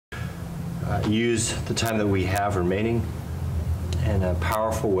use the time that we have remaining in a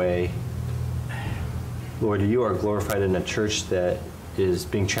powerful way. Lord, you are glorified in a church that is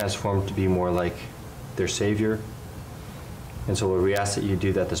being transformed to be more like their Savior. And so, Lord, we ask that you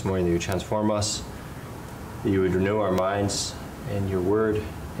do that this morning, that you transform us, that you would renew our minds in your word,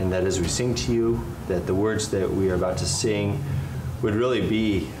 and that as we sing to you, that the words that we are about to sing would really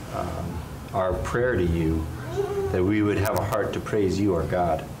be our prayer to you, that we would have a heart to praise you, our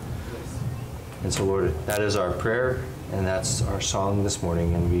God. And so, Lord, that is our prayer, and that's our song this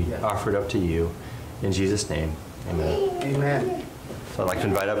morning, and we offer it up to you. In Jesus' name, amen. Amen. So I'd like to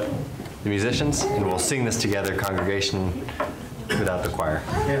invite up the musicians, and we'll sing this together, congregation, without the choir.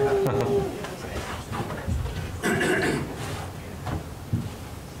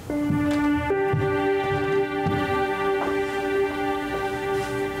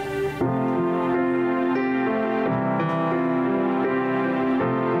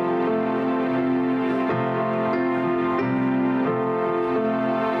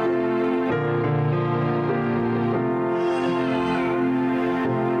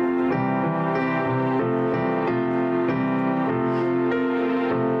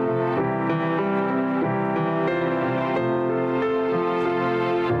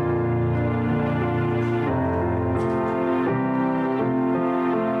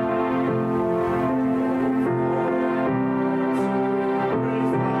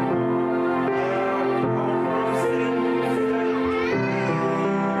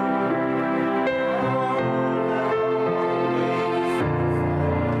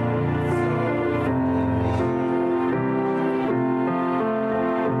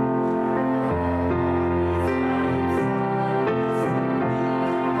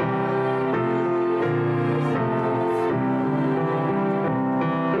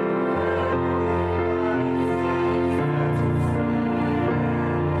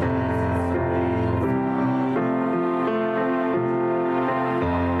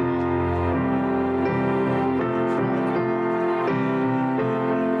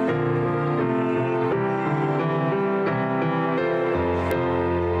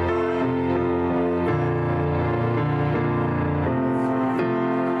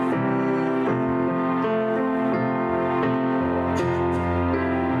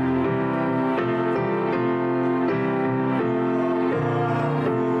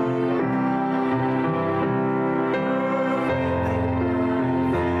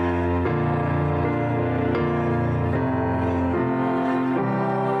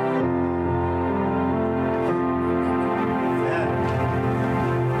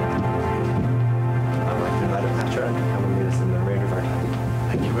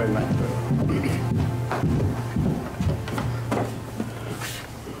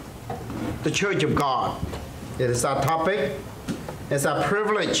 The Church of God. It is our topic. It's our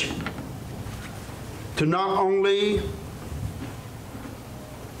privilege to not only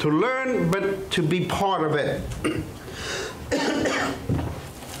to learn, but to be part of it.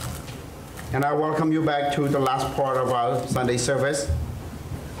 And I welcome you back to the last part of our Sunday service.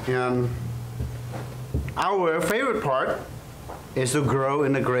 And our favorite part is to grow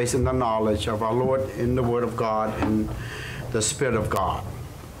in the grace and the knowledge of our Lord in the Word of God and the Spirit of God.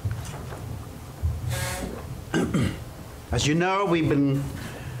 As you know, we have been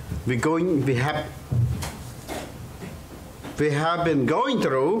going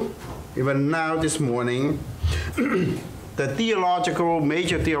through, even now this morning, the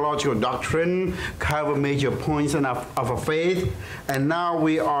major theological doctrine, cover major points of our faith, and now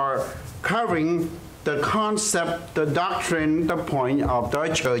we are covering the concept, the doctrine, the point of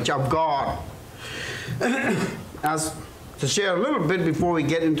the Church of God. As to share a little bit before we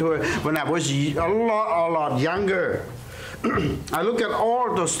get into it, when I was a lot younger, I look at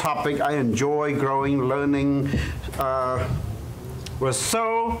all those topics. I enjoy growing, learning, was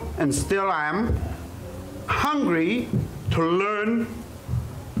so and still am hungry to learn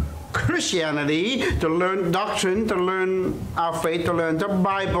Christianity, to learn doctrine, to learn our faith, to learn the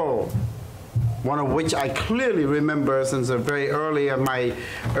Bible. One of which I clearly remember since a very early, my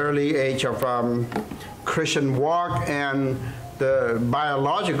early age of Christian walk and the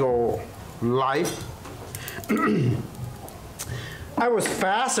biological life. I was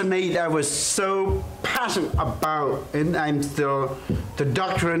fascinated, I was so passionate about, and I'm still, the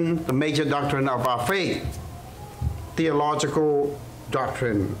doctrine, the major doctrine of our faith. Theological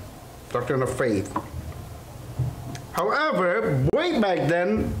doctrine, doctrine of faith. However, way back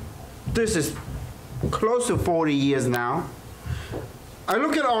then, this is close to 40 years now, I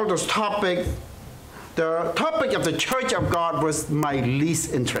look at all those topics, the topic of the Church of God was my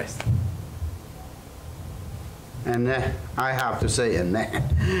least interest. And I have to say, and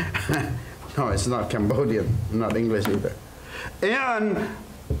No, it's not Cambodian, not English either. And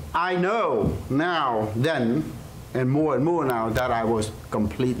I know now, then, and more now, that I was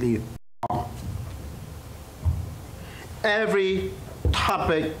completely wrong. Every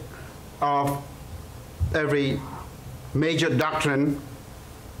topic of every major doctrine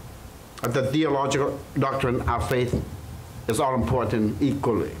of the theological doctrine of faith is all important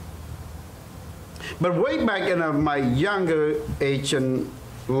equally. But way back in my younger age and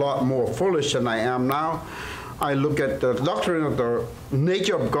a lot more foolish than I am now, I look at the doctrine of the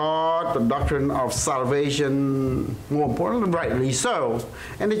nature of God, the doctrine of salvation, more importantly, rightly so.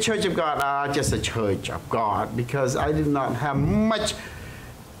 And the Church of God are just a Church of God, because I did not have much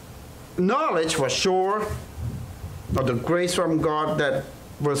knowledge for sure of the grace from God that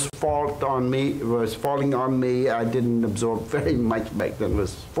was falling on me. I didn't absorb very much back then. It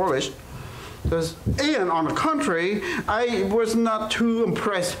was foolish. And on the contrary, I was not too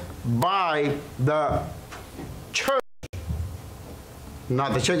impressed by the church,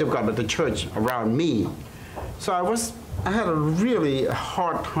 not the Church of God, but the church around me. So I had a really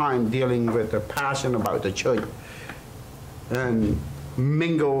hard time dealing with the passion about the church, and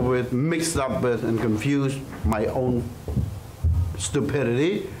mixed up with and confused my own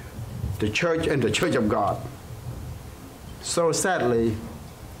stupidity, the church and the Church of God. So sadly,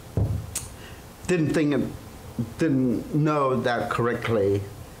 didn't know that correctly,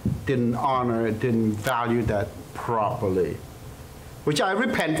 didn't honor, didn't value that properly, which I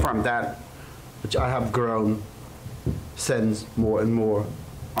repent from that, which I have grown since more and more.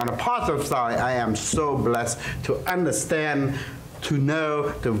 On a positive side, I am so blessed to understand, to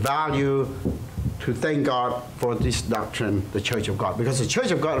know, to value, to thank God for this doctrine, the Church of God, because the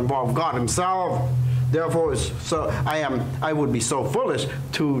Church of God involves God Himself. Therefore, I would be so foolish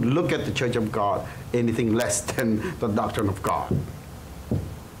to look at the Church of God anything less than the doctrine of God.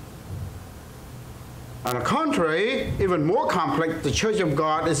 On the contrary, even more complex, the Church of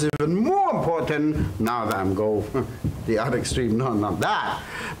God is even more important. Now that I'm going the other extreme, no, not that.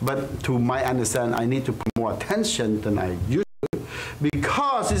 But to my understanding, I need to put more attention than I used to,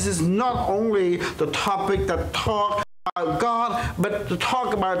 because this is not only the topic that talks about God, but to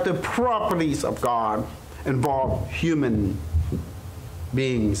talk about the properties of God, involve human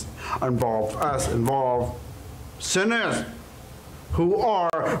beings, involve us, involve sinners who are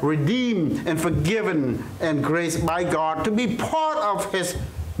redeemed and forgiven and graced by God to be part of His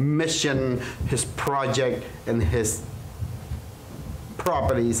mission, His project, and His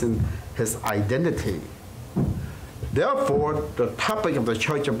properties and His identity. Therefore, the topic of the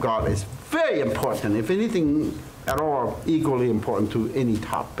Church of God is very important, if anything at all, equally important to any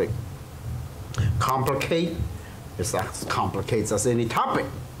topic. Complicate, it's as complicates as any topic.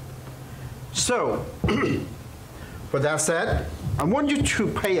 So, with that said, I want you to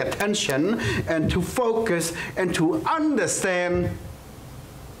pay attention and to focus and to understand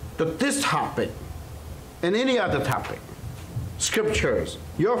that this topic and any other topic, scriptures,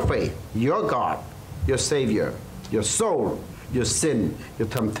 your faith, your God, your Savior, your soul, your sin, your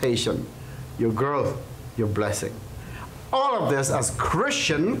temptation, your growth, your blessing. All of this as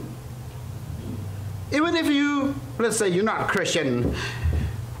Christian, even if you, let's say you're not Christian,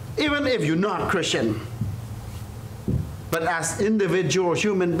 even if you're not Christian, but as individual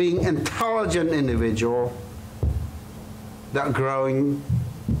human being, intelligent individual, that growing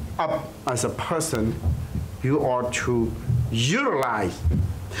up as a person, you are to utilize,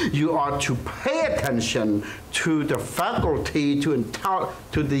 you are to pay attention to the faculty, to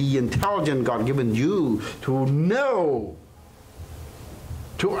the intelligence God given you, to know,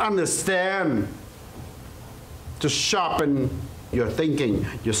 to understand, to sharpen your thinking,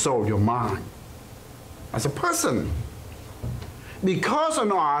 your soul, your mind, as a person. Because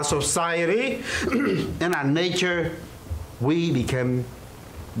in our society, in our nature, we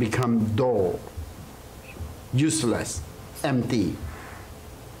become dull, useless, empty,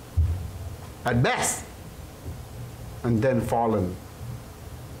 at best, and then fallen,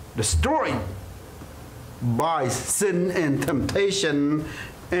 destroyed by sin and temptation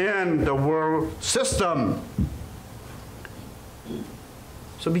and the world system.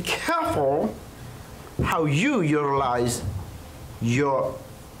 So be careful how you utilize your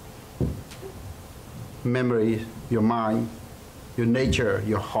memory, your mind, your nature,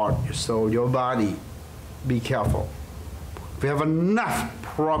 your heart, your soul, your body. Be careful. We have enough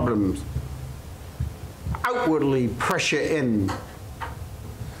problems outwardly pressure in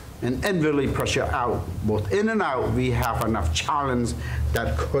and inwardly pressure out. Both in and out, we have enough challenge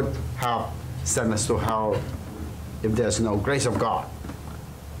that could help send us to hell if there's no grace of God.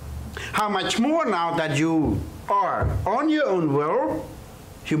 How much more now that you are on your own will,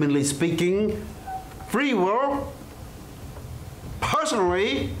 humanly speaking, free will,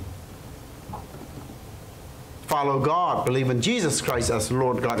 personally, follow God, believe in Jesus Christ as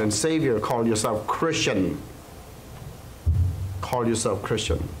Lord, God, and Savior, call yourself Christian. Call yourself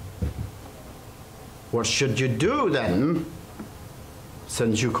Christian. What should you do then,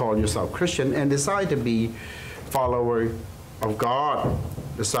 since you call yourself Christian and decide to be follower of God,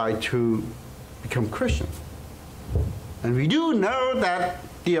 decide to become Christian? And we do know that,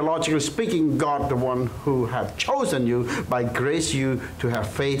 theologically speaking, God, the one who have chosen you by grace you to have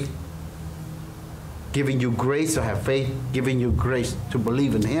faith, giving you grace to have faith, giving you grace to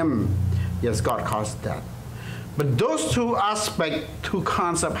believe in Him. Yes, God caused that. But those two aspects, two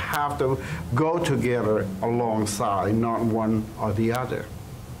concepts have to go together alongside, not one or the other.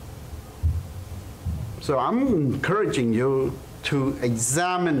 So I'm encouraging you to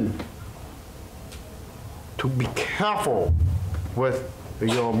examine, to be careful with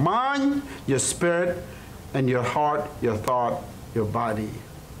your mind, your spirit, and your heart, your thought, your body.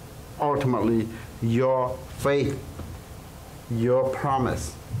 Ultimately, your faith, your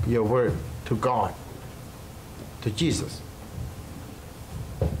promise, your word to God, to Jesus.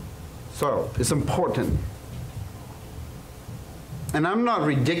 So it's important. And I'm not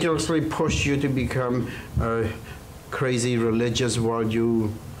ridiculously push you to become a crazy religious while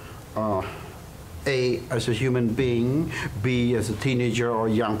you A, as a human being, B, as a teenager or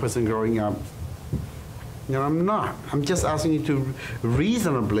young person growing up. No, I'm not. I'm just asking you to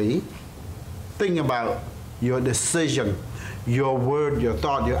reasonably think about your decision, your word, your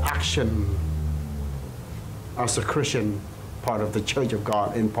thought, your action as a Christian, part of the Church of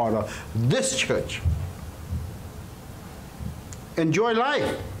God and part of this church. Enjoy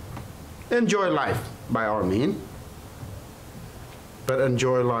life. Enjoy life by all means. But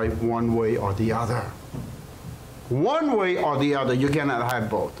enjoy life one way or the other. One way or the other. You cannot have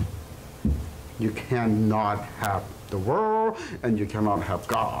both. You cannot have the world and you cannot have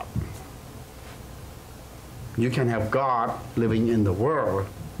God. You can have God living in the world,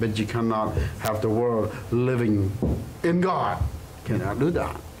 but you cannot have the world living in God. You cannot do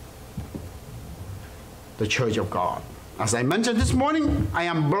that. The Church of God. As I mentioned this morning, I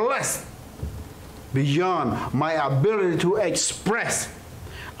am blessed beyond my ability to express.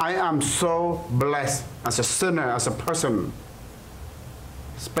 I am so blessed as a sinner, as a person.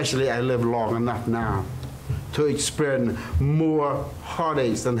 Especially I live long enough now to experience more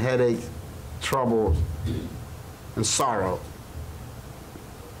heartaches and headaches, troubles, and sorrow,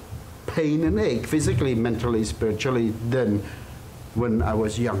 pain and ache, physically, mentally, spiritually, than when I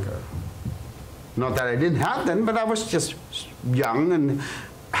was younger. Not that I didn't have them, but I was just young and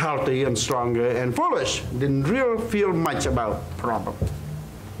healthy and stronger and foolish. Didn't really feel much about problem.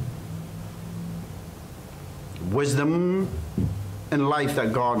 Wisdom and life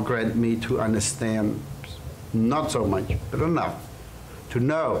that God granted me to understand, not so much, but enough to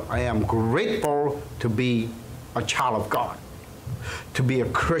know I am grateful to be a child of God, to be a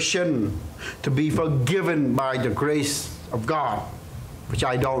Christian, to be forgiven by the grace of God, which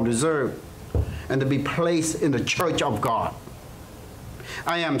I don't deserve, and to be placed in the Church of God.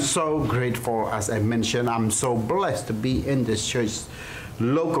 I am so grateful, as I mentioned. I'm so blessed to be in this church,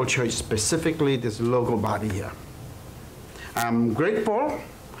 local church, specifically this local body here. I'm grateful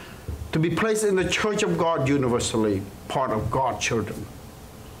to be placed in the Church of God universally, part of God's children.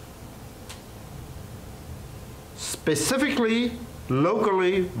 Specifically,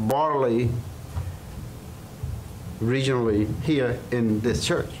 locally, bodily, regionally, here in this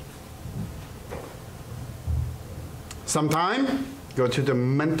church. Sometimes go to the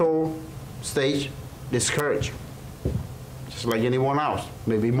mental stage, discouraged, just like anyone else,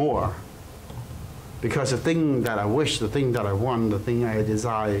 maybe more. Because the thing that I wish, the thing that I want, the thing I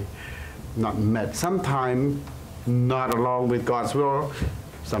desire, not met. Sometimes not along with God's will,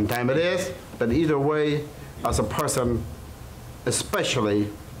 sometimes it is, but either way, as a person, especially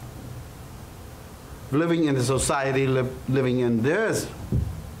living in the society, living in this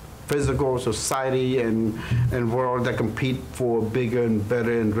physical society and world that compete for bigger and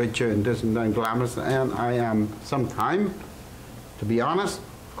better and richer and this and that and glamorous, and I am sometimes, to be honest,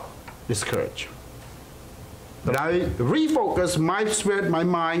 discouraged. But I refocus my spirit, my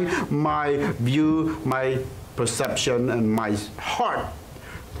mind, my view, my perception, and my heart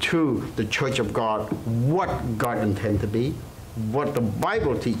to the Church of God, what God intends to be, what the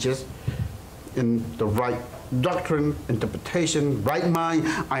Bible teaches, in the right doctrine, interpretation, right mind.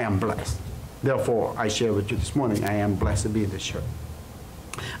 I am blessed. Therefore, I share with you this morning, I am blessed to be in this church.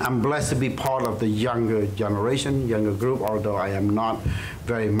 I'm blessed to be part of the younger generation, younger group, although I am not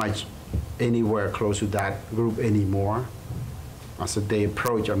very much anywhere close to that group anymore. As the day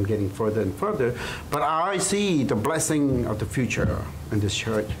approach, I'm getting further and further. But I see the blessing of the future in this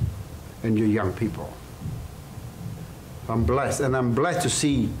church and you young people. I'm blessed, and I'm blessed to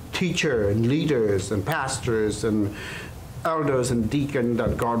see teachers and leaders and pastors and elders and deacons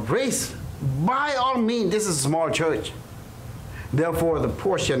that God raised. By all means, this is a small church. Therefore, the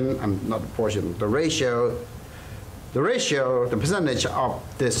ratio, the percentage of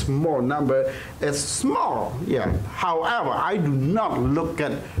this small number is small. Yeah. However, I do not look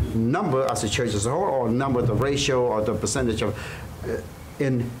at number as a church as a whole, or number the ratio or the percentage of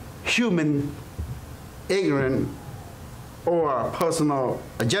in human ignorant or personal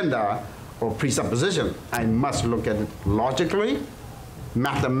agenda or presupposition. I must look at it logically,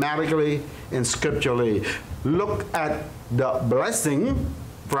 mathematically, and scripturally. Look at the blessing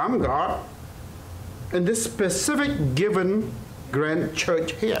from God in this specific given grand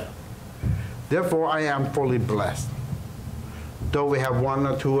church here. Therefore, I am fully blessed. Though we have one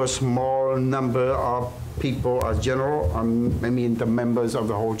or two, a small number of people as general, the members of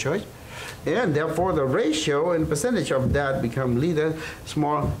the whole church, and therefore the ratio and percentage of that become leader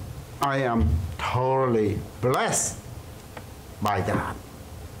small, I am totally blessed by that.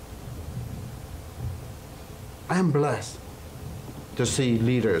 I am blessed to see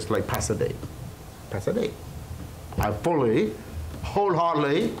leaders like Pastor Dave. Pastor Dave. I fully,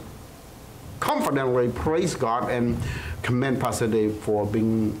 wholeheartedly, confidently praise God and commend Pastor Dave for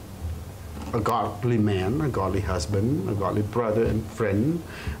being a godly man, a godly husband, a godly brother and friend,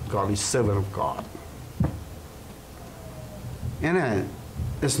 a godly servant of God. And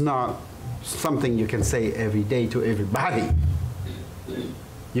it's not something you can say every day to everybody.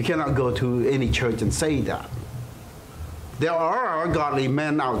 You cannot go to any church and say that. There are godly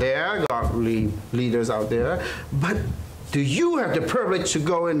men out there, godly leaders out there, but do you have the privilege to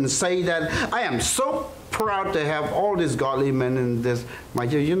go and say that I am so proud to have all these godly men in this? My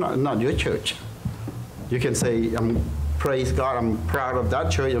dear, you're not your church. You can say, praise God, I'm proud of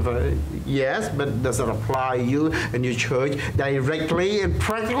that church. Yes, but does it apply you and your church directly and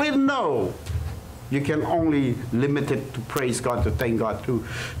practically? No. You can only limit it to praise God, to thank God,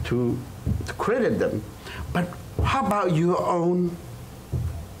 to credit them. But how about your own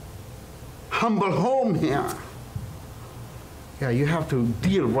humble home here? Yeah, you have to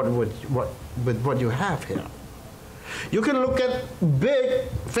deal with what you have here. You can look at big,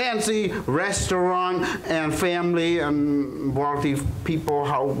 fancy restaurant and family and wealthy people,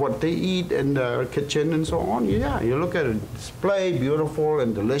 what they eat in the kitchen and so on. Yeah, you look at it, display, beautiful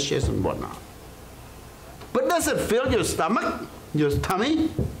and delicious and whatnot. But does it fill your stomach, your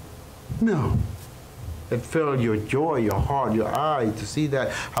tummy? No. It fills your joy, your heart, your eye to see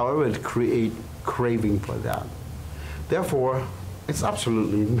that. However, it creates craving for that. Therefore, it's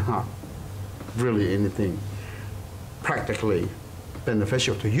absolutely not really anything practically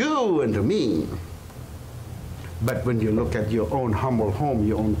beneficial to you and to me. But when you look at your own humble home,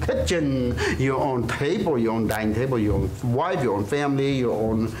 your own kitchen, your own table, your own dining table, your own wife, your own family, your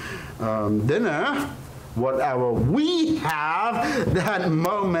own dinner, whatever we have, that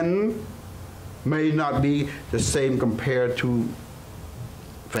moment may not be the same compared to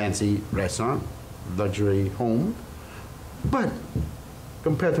fancy restaurant, luxury home, but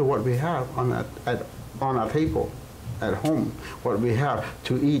compared to what we have on our table at home, what we have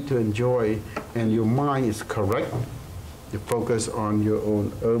to eat, to enjoy, and your mind is correct, you focus on your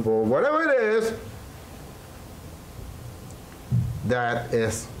own herbal, whatever it is, that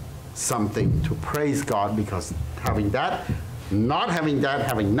is something to praise God, because having that, not having that,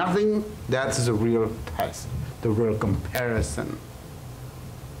 having nothing, that's the real test, the real comparison.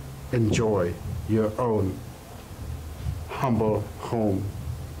 Enjoy your own humble home,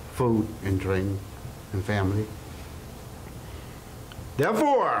 food and drink and family.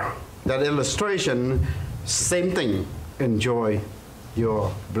 Therefore, that illustration, same thing. Enjoy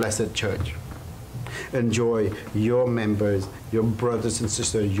your blessed church. Enjoy your members, your brothers and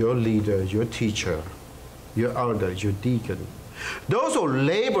sisters, your leaders, your teacher, your elders, your deacon. Those who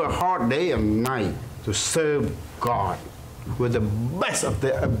labor hard day and night to serve God with the best of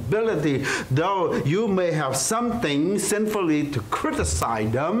their ability, though you may have something sinfully to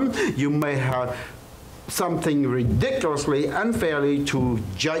criticize them, you may have something ridiculously, unfairly to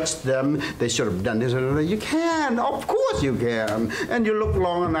judge them, they should have done this or that. You can, of course you can. And you look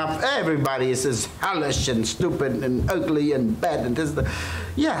long enough, everybody is as hellish and stupid and ugly and bad and this.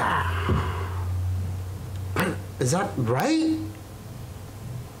 Yeah. But is that right?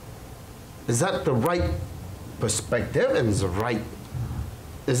 Is that the right perspective and is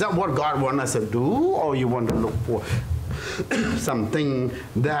that what God wants us to do, or you want to look for something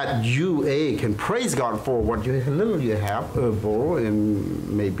that you can praise God for what little you have, herbal and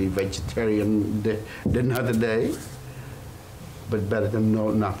maybe vegetarian dinner today, but better than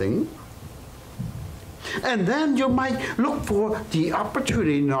nothing. And then you might look for the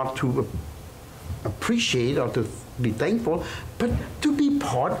opportunity not to appreciate or to be thankful, but to be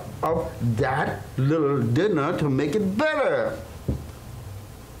part of that little dinner to make it better.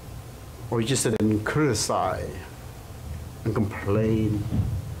 Or you just sit and criticize and complain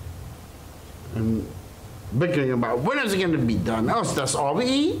and bickering about when is it going to be done? Oh, so that's all we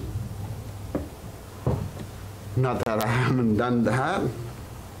eat? Not that I haven't done that.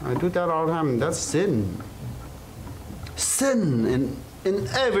 I do that all the time. That's sin. Sin in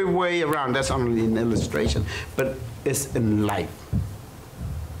every way around. That's only an illustration. But it's in life.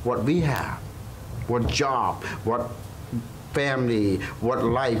 What we have. What job. What family. What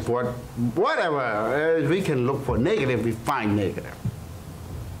life. Whatever. We can look for negative. We find negative.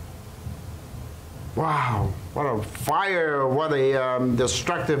 Wow. What a fire. What a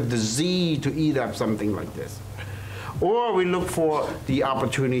destructive disease to eat up something like this. Or we look for the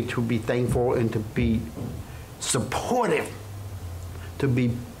opportunity to be thankful and to be supportive, to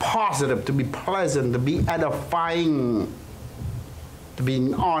be positive, to be pleasant, to be edifying, to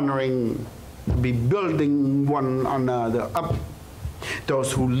be honoring, to be building one another up.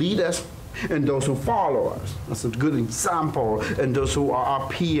 Those who lead us and those who follow us. That's a good example. And those who are our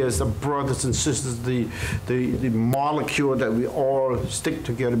peers, the brothers and sisters, the molecule that we all stick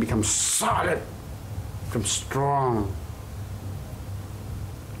together, become solid. Become strong,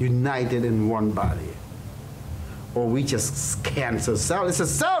 united in one body. Or we just cancer cell. It's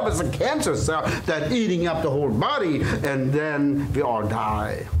a cancer cell that's eating up the whole body, and then we all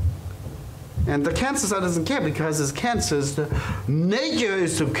die. And the cancer cell doesn't care because it's cancer's nature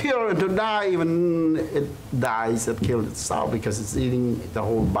is to kill and to die. Even it dies, it kills itself because it's eating the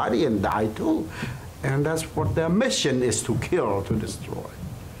whole body and die too. And that's what their mission is, to kill, to destroy.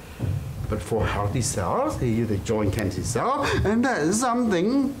 But for healthy cells, they use a joint cancer cell, and that is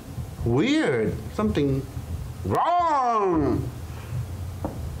something weird, something wrong.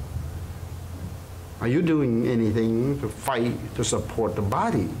 Are you doing anything to fight, to support the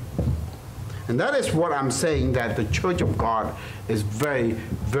body? And that is what I'm saying, that the Church of God is very,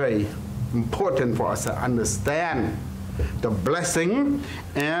 very important for us to understand the blessing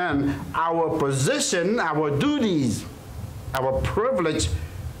and our position, our duties, our privilege,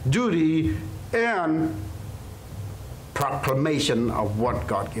 duty, and proclamation of what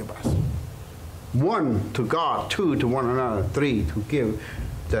God gave us. 1, to God; 2, to one another; 3, to give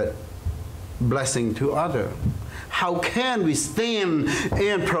that blessing to others. How can we stand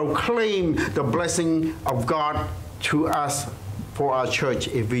and proclaim the blessing of God to us for our church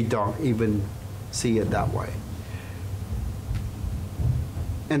if we don't even see it that way?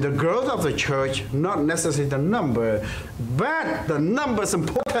 And the growth of the church, not necessarily the number, but the number is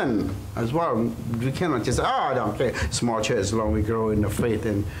important as well. We cannot just say, oh, I don't care, small church, as long as we grow in the faith.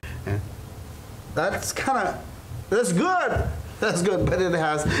 And that's good. That's good, but it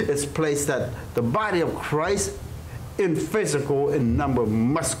has its place that the body of Christ in physical, in number,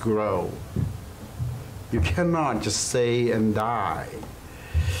 must grow. You cannot just say and die.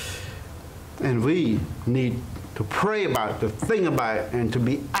 And we need to pray about, to think about, and to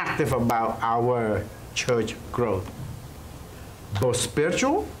be active about our church growth. Both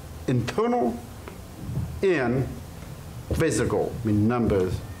spiritual, internal, and physical, in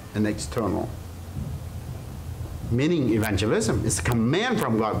numbers and external. Meaning evangelism is a command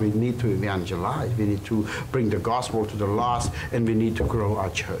from God. We need to evangelize. We need to bring the gospel to the lost, and we need to grow our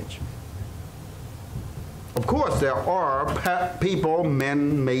church. Of course, there are people,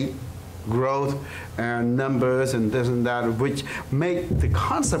 men-made growth and numbers and this and that, which make the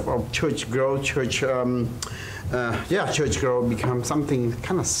concept of church growth, church growth become something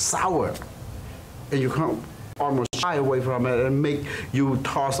kind of sour, and you can't almost shy away from it and make you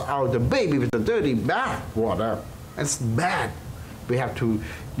toss out the baby with the dirty bath water. It's bad. We have to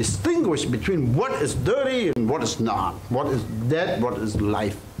distinguish between what is dirty and what is not, what is dead, what is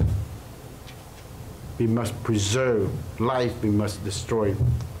life. We must preserve life. We must destroy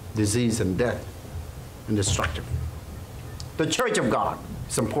disease and death and destruction. The church of God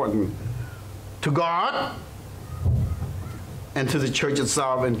is important to God and to the church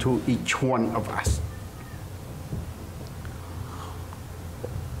itself and to each one of us.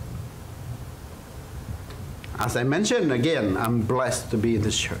 As I mentioned again, I'm blessed to be in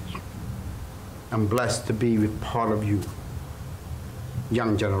this church. I'm blessed to be with part of you,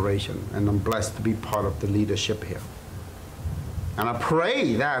 young generation, and I'm blessed to be part of the leadership here. And I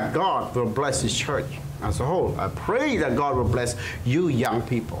pray that God will bless His church as a whole. I pray that God will bless you young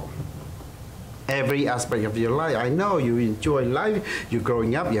people. Every aspect of your life. I know you enjoy life. You're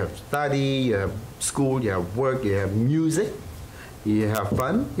growing up. You have study, you have school, you have work, you have music. You have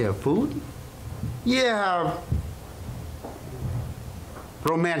fun, you have food. You have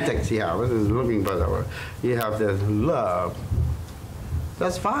romantics, yeah, I was looking for that word. You have the love.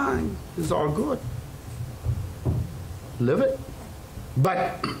 That's fine. It's all good. Live it.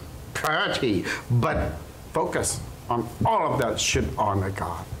 But priority, but focus on all of that should honor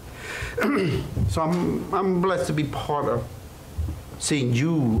God. So I'm blessed to be part of seeing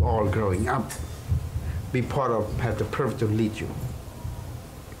you all growing up. Be part of, have the privilege to lead you.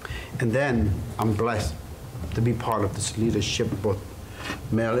 And then I'm blessed to be part of this leadership, both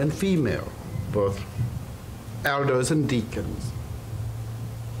male and female, both elders and deacons.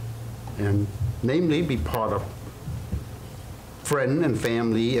 And namely, be part of friend and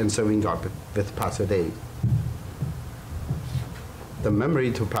family and serving God with Pastor Dave. The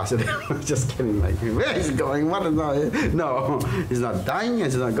memory to Pastor Dave was just kidding, like, where is he going? What is that? No, he's not dying,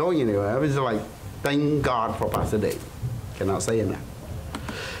 he's not going anywhere. It's like, thank God for Pastor Dave. Cannot say enough.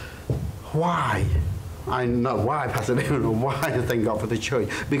 Why? I know why, Pastor Dave. I don't know why I thank God for the church.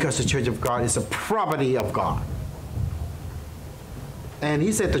 Because the church of God is a property of God. And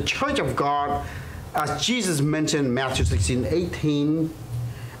he said the church of God, as Jesus mentioned in Matthew 16:18,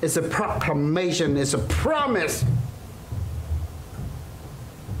 is a proclamation, it's a promise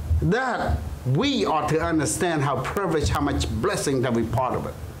that we ought to understand how privileged, how much blessing that we're part of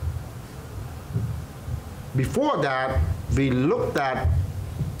it. Before that, we looked at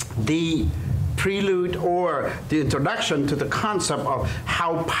the prelude or the introduction to the concept of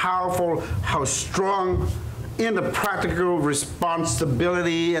how powerful, how strong in the practical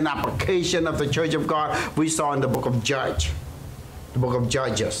responsibility and application of the church of God we saw in the book of Judges. The book of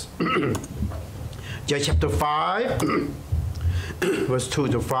Judges. Judges chapter 5, verse 2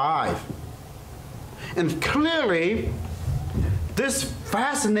 to 5. And clearly, this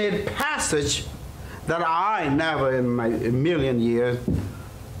fascinating passage that I never in my million years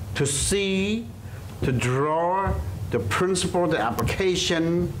to see, to draw the principle, the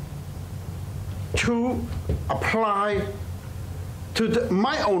application, to apply to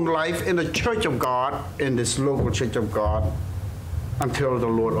my own life in the church of God, in this local church of God, until the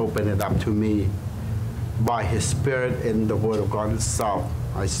Lord opened it up to me by His Spirit in the Word of God itself.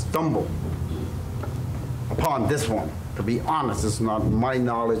 I stumbled upon this one. To be honest, it's not my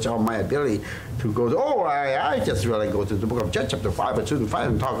knowledge or my ability to go to, I just really go to the book of Judges chapter 5 or 2 and 5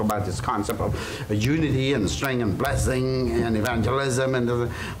 and talk about this concept of unity and strength and blessing and evangelism and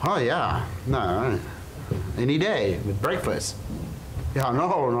no, any day with breakfast. Yeah,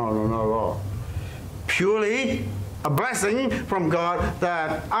 no. Purely a blessing from God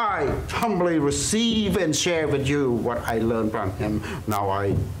that I humbly receive and share with you what I learned from Him. Now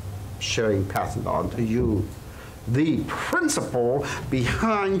I sharing, pass it on to you. The principle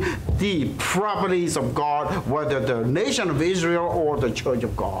behind the properties of God, whether the nation of Israel or the church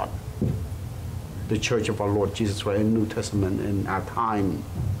of God, the church of our Lord Jesus Christ in New Testament in our time.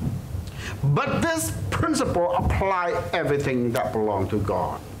 But this principle applies everything that belongs to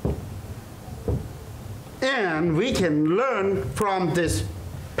God. And we can learn from this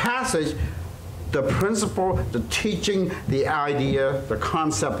passage the principle, the teaching, the idea, the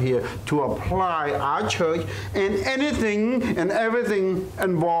concept here to apply our church and anything and everything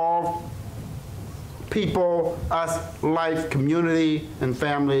involved people, us, life, community, and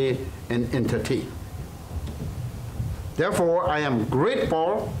family, and entity. Therefore, I am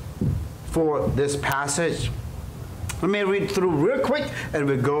grateful for this passage. Let me read through real quick and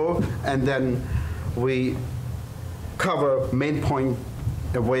we go and then we cover main point,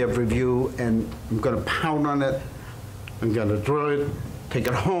 a way of review, and I'm going to pound on it. I'm going to drill it, take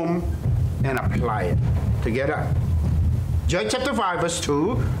it home, and apply it together. Judges chapter 5, verse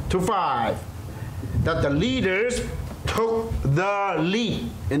 2 to 5. That the leaders took the lead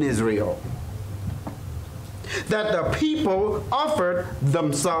in Israel. That the people offered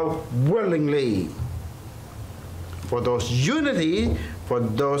themselves willingly. For those unity, for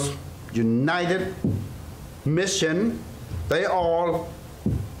those united mission, they all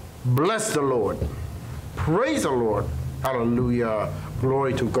bless the Lord. Praise the Lord. Hallelujah.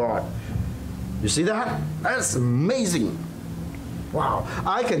 Glory to God. You see that? That's amazing. Wow.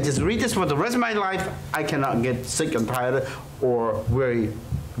 I can just read this for the rest of my life. I cannot get sick and tired or weary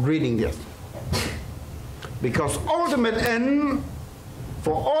reading this. Because ultimate end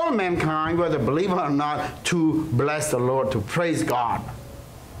for all mankind, whether believer or not, to bless the Lord, to praise God.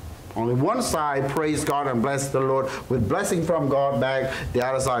 Only one side praise God and bless the Lord with blessing from God back. The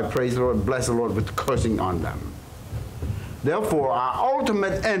other side praise the Lord and bless the Lord with cursing on them. Therefore, our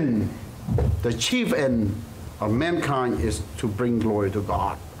ultimate end, the chief end of mankind is to bring glory to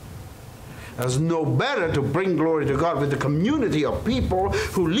God. There's no better to bring glory to God with the community of people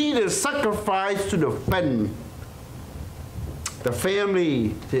who lead a sacrifice to defend the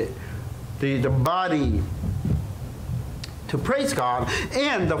family, the body, to praise God,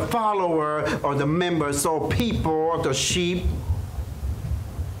 and the follower or the members or people or the sheep.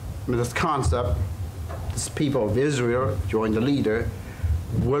 This concept, this people of Israel join the leader,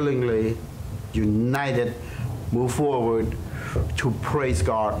 willingly, united, move forward to praise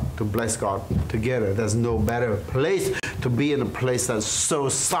God, to bless God together. There's no better place to be in a place that's so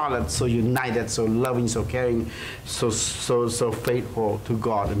solid, so united, so loving, so caring, so faithful to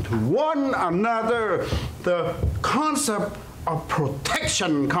God and to one another. The concept of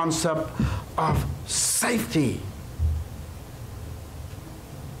protection, concept of safety.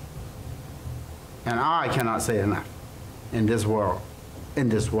 And I cannot say enough in this world,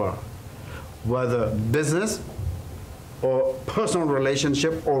 whether business or personal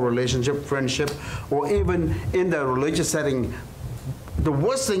relationship or relationship, friendship, or even in the religious setting, the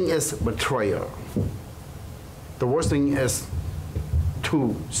worst thing is betrayal. The worst thing is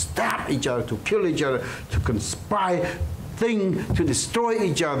to stab each other, to kill each other, to conspire things to destroy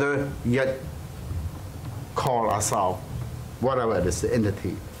each other, yet call ourselves whatever it is, the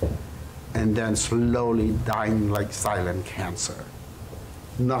entity, and then slowly dying like silent cancer.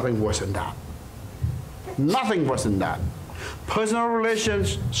 Nothing worse than that. Nothing worse than that. Personal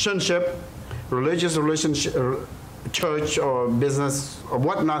relationship, religious relationship, church or business or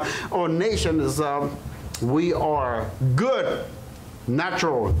whatnot, or nation is, we are good,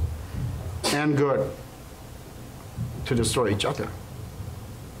 natural, and good to destroy each other.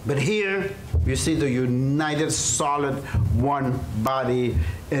 But here you see the united, solid, one body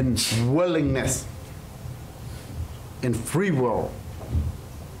in willingness, in free will,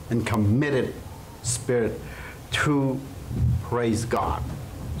 in committed spirit to praise God.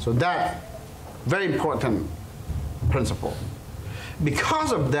 So that, very important principle.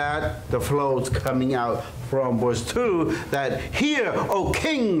 Because of that, the flows coming out from verse 2, that hear, O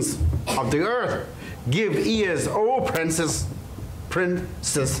kings of the earth, give ears, O princes, to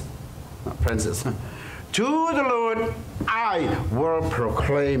the Lord I will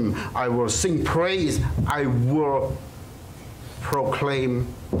proclaim, I will sing praise, I will proclaim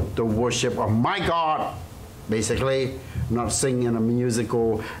the worship of my God. Basically, not sing in a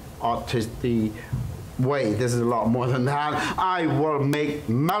musical, artistic way. This is a lot more than that. I will make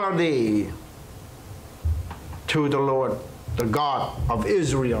melody to the Lord, the God of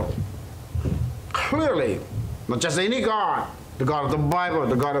Israel. Clearly, not just any God, the God of the Bible,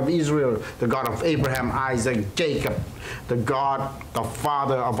 the God of Israel, the God of Abraham, Isaac, Jacob, the God, the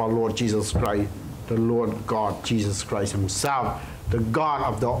Father of our Lord Jesus Christ, the Lord God Jesus Christ himself, the God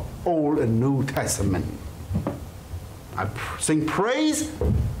of the Old and New Testament. I sing praise,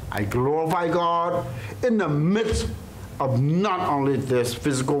 I glorify God in the midst of not only this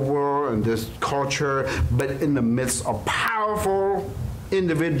physical world and this culture, but in the midst of powerful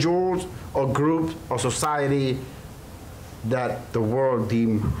individuals or groups or society that the world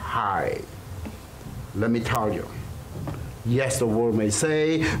deem high. Let me tell you, yes, the world may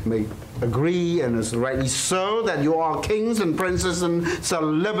say, may agree, and it's rightly so, that you are kings and princes and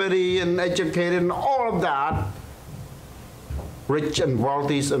celebrity and educated and all of that, rich and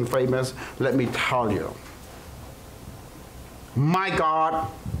wealthy and famous. Let me tell you, my God,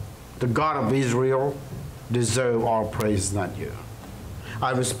 the God of Israel, deserve all praise, not you.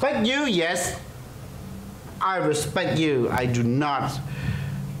 I respect you, yes. I respect you. I do not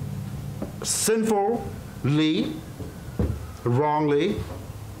sinfully, wrongly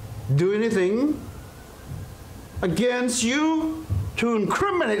do anything against you to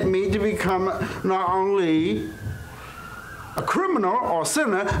incriminate me to become not only a criminal or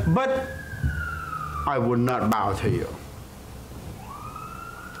sinner, but I would not bow to you.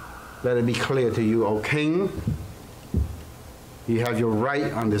 Let it be clear to you, O King. You have your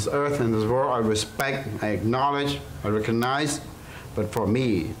right on this earth and this world. I respect, I acknowledge, I recognize. But for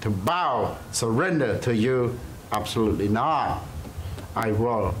me to bow, surrender to you, absolutely not. I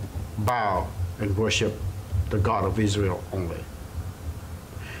will bow and worship the God of Israel only.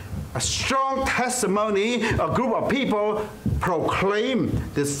 A strong testimony, a group of people proclaim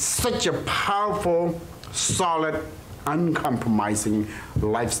this such a powerful, solid, uncompromising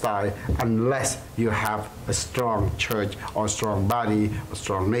lifestyle unless you have a strong church or a strong body, a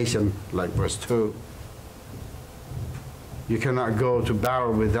strong nation, like verse 2. You cannot go to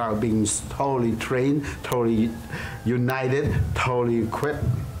battle without being totally trained, totally united, totally equipped.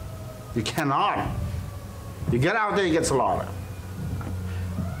 You cannot. You get out there, you get slaughtered.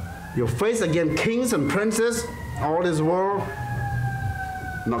 You face against kings and princes, all this world,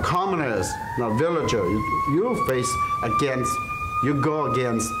 not commoners, not villagers. You face against, you go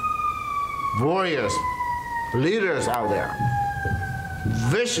against warriors, leaders out there.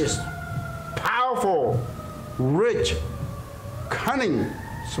 Vicious, powerful, rich, cunning,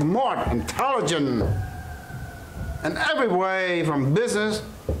 smart, intelligent, and every way from business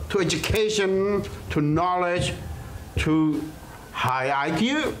to education to knowledge to high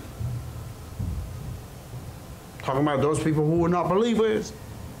IQ. Talking about those people who are not believers.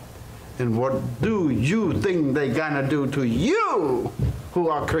 And what do you think they're gonna do to you who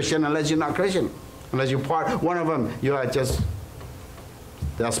are Christian unless you're not Christian? Unless you're part, one of them, you are just,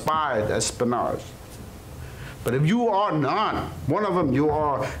 they're spies, they're espionage. But if you are not one of them, you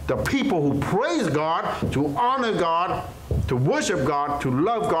are the people who praise God, to honor God, to worship God, to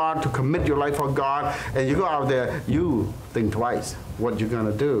love God, to commit your life for God, and you go out there, you think twice what you're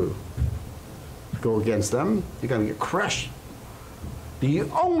gonna do. Go against them, you're gonna get crushed. The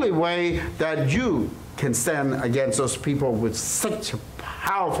only way that you can stand against those people with such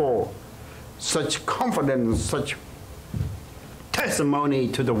powerful, such confidence, such testimony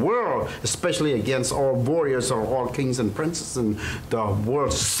to the world, especially against all warriors or all kings and princes in the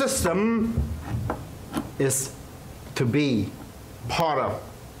world system, is to be part of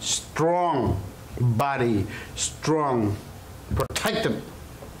strong body, strong, protected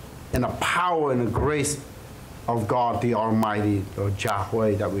in the power and the grace of God the Almighty, or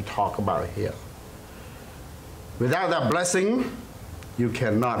Yahweh that we talk about here. Without that blessing, you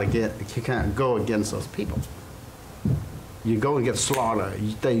can't go against those people. You go and get slaughtered.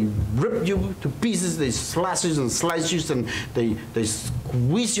 They rip you to pieces, they slash you and slice you, and they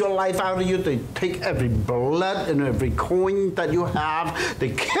squeeze your life out of you. They take every blood and every coin that you have. They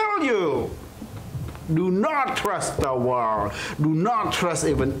kill you. Do not trust the world. Do not trust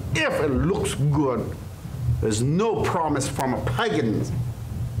even if it looks good. There's no promise from a pagan,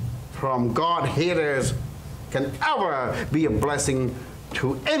 from God haters, can ever be a blessing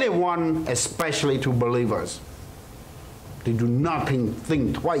to anyone, especially to believers. They do not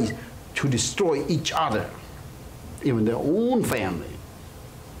think twice to destroy each other, even their own family.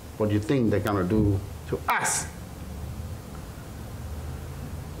 What do you think they're going to do to us?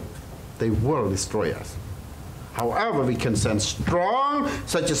 They will destroy us. However, we can stand strong,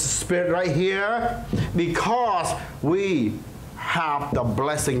 such as the Spirit right here, because we have the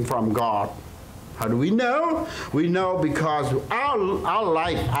blessing from God. How do we know? We know because our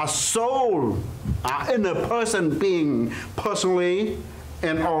life, our soul, our inner person being personally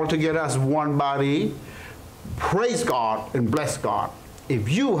and altogether as one body, praise God and bless God. If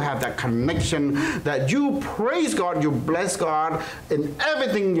you have that connection that you praise God, you bless God in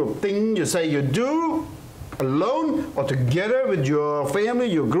everything you think, you say, you do, alone or together with your family,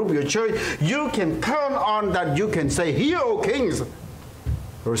 your group, your church, you can count on that. You can say, "Hear, O kings,"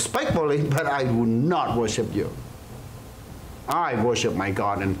 respectfully, but I will not worship you. I worship my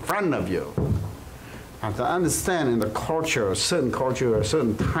God in front of you. I have to understand in the culture, a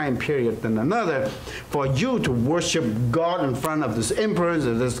certain time period than another, for you to worship God in front of this emperor or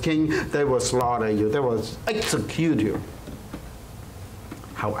this king, they will slaughter you, they will execute you.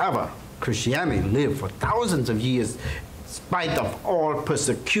 However, Christianity lived for thousands of years in spite of all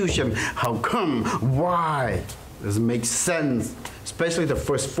persecution. How come? Why? This makes sense. Especially the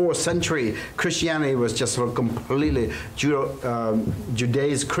first 4th century, Christianity was just a completely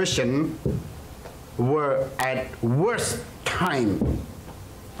Judaism Christian were at worst time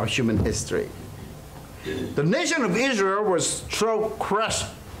of human history. The nation of Israel was so crushed,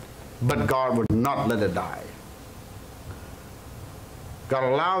 but God would not let it die. God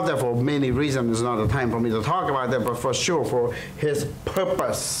allowed that for many reasons. It's not the time for me to talk about that, but for sure for His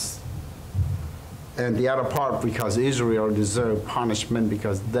purpose. And the other part, because Israel deserved punishment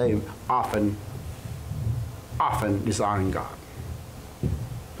because they often dishonoring God.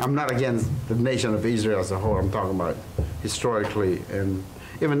 I'm not against the nation of Israel as a whole. I'm talking about historically. And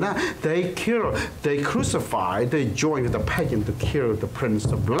even now, they crucify, they join with the pagan to kill the Prince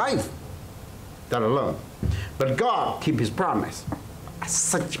of Life. That alone. But God keep His promise.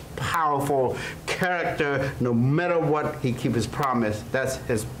 Such powerful character, no matter what, He keep His promise. That's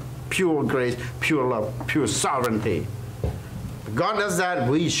His pure grace, pure love, pure sovereignty. If God does that,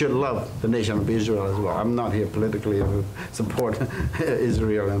 we should love the nation of Israel as well. I'm not here politically to support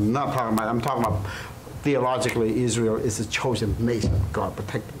Israel. I'm talking about theologically, Israel is a chosen nation. God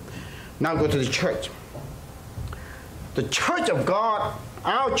protect them. Now go to the church. The church of God,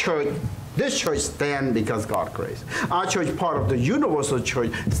 our church, this church stand because God grace. Our church, part of the universal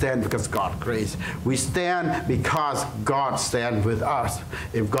church, stand because God grace. We stand because God stand with us.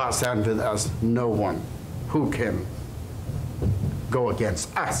 If God stand with us, no one who can go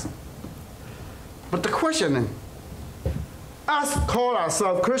against us. But the question is, us call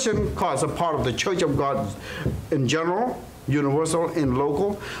ourselves Christian, call ourselves part of the church of God in general, universal and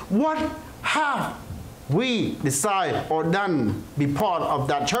local. What have we decided or done be part of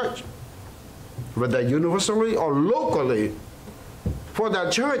that church? Whether universally or locally, for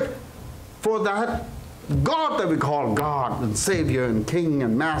that church, for that God that we call God and Savior and King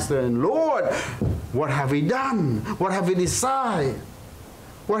and Master and Lord, what have we done? What have we decided?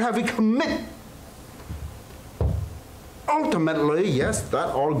 What have we committed? Ultimately, yes, that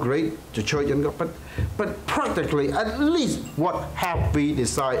all great, the church and God, but practically, at least what have we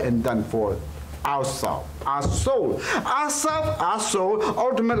decided and done for ourselves, our soul, ourselves, our soul?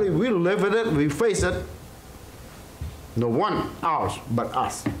 Ultimately, we live with it, we face it. No one else but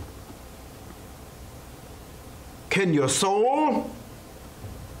us. Can your soul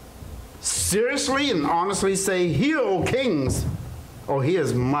seriously and honestly say, "Hear, O kings," or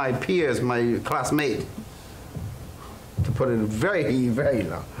 "Here's my peers, my classmate"? To put it very, very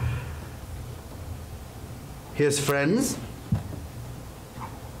low. Here's friends.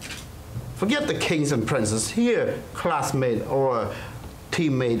 Forget the kings and princes. Here, classmate or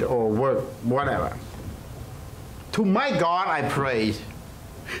teammate or work, whatever. To my God I praise.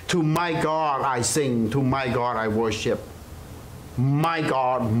 To my God I sing. To my God I worship. My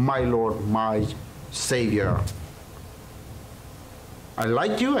God, my Lord, my Savior. I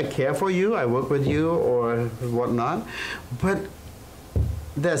like you, I care for you, I work with you or whatnot, but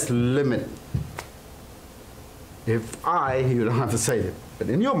there's limit. You don't have to say it, but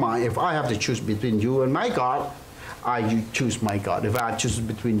in your mind, if I have to choose between you and my God, I choose my God. If I choose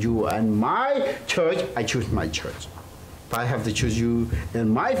between you and my church, I choose my church. If I have to choose you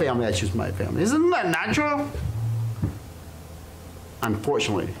and my family, I choose my family. Isn't that natural?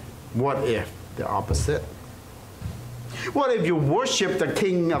 Unfortunately, what if the opposite? What if you worship the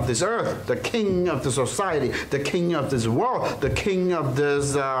king of this earth, the king of the society, the king of this world, the king of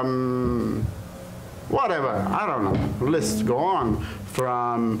this, whatever, I don't know, list go on,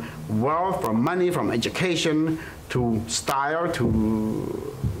 from wealth, from money, from education, to style,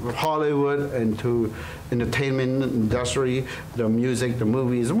 to Hollywood, and to entertainment industry, the music, the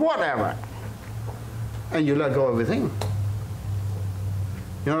movies, whatever. And you let go of everything.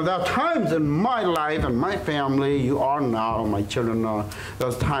 You know, there are times in my life and my family, you are now, my children are,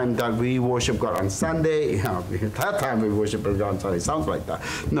 there's times that we worship God on Sunday. You know, that time we worship God on Sunday sounds like that.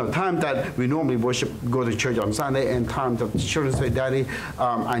 No, time that we normally go to church on Sunday, and times that the children say, "Daddy,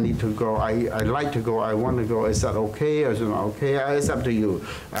 I need to go. I like to go. I want to go. Is that okay? Or is it not okay? It's up to you."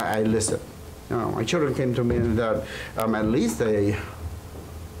 I listen. You know, my children came to me and that at least they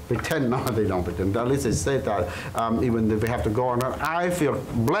pretend, no, they don't pretend. At least they say that even if they have to go or not, I feel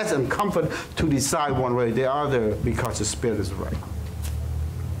blessed and comfort to decide one way or the other because the Spirit is right.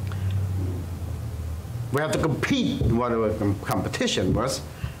 We have to compete in whatever competition was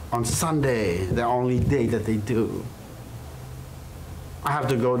on Sunday, the only day that they do. I have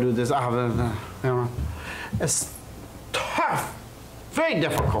to go do this. I have to, you know, it's tough, very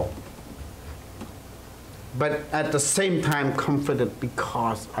difficult. But at the same time comforted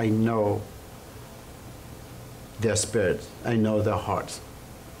because I know their spirits, I know their hearts.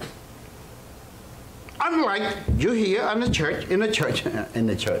 Unlike you here in the church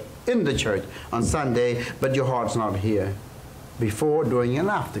on Sunday, but your heart's not here before, during, and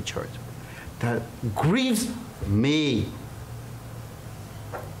after church. That grieves me.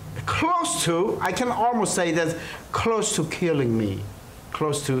 Close to, I can almost say that, close to killing me,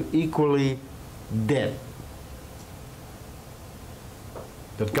 close to equally dead.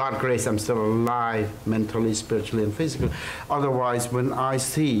 That God grace, I'm still alive mentally, spiritually, and physically. Otherwise, when I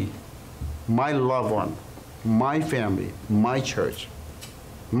see my loved one, my family, my church,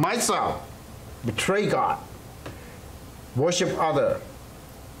 myself betray God, worship other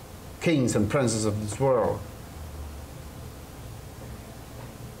kings and princes of this world,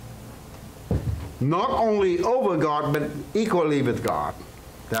 not only over God, but equally with God,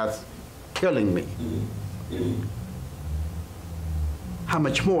 that's killing me. How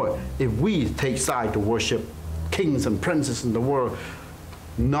much more if we take side to worship kings and princes in the world,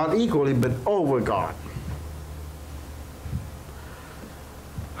 not equally, but over God.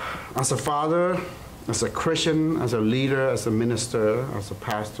 As a father, as a Christian, as a leader, as a minister, as a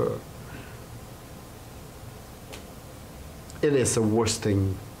pastor, it is the worst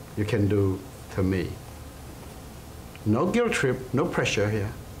thing you can do to me. No guilt trip, no pressure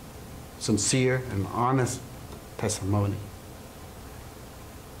here. Sincere and honest testimony.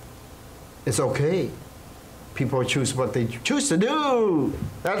 It's okay. People choose what they choose to do.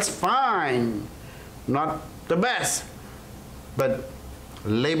 That's fine. Not the best. But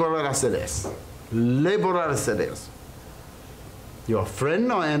label it as it is. Label it as it is. You're a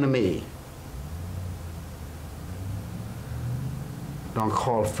friend or enemy? Don't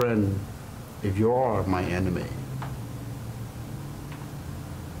call friend if you are my enemy.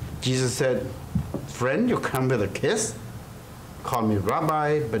 Jesus said, friend, you come with a kiss. Call me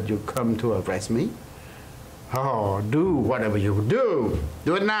rabbi, but you come to arrest me. Oh, do whatever you do.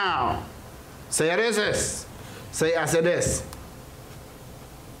 Do it now. Say it is. Say as it is.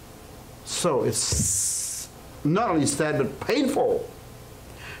 So it's not only sad, but painful.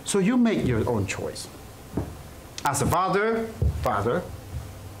 So you make your own choice. As a father,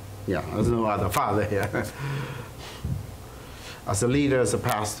 yeah, there's no other father here. As a leader, as a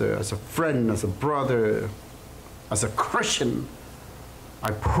pastor, as a friend, as a brother, as a Christian,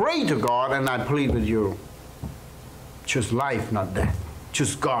 I pray to God and I plead with you. Choose life, not death.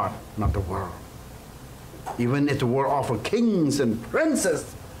 Choose God, not the world. Even if the world offers kings and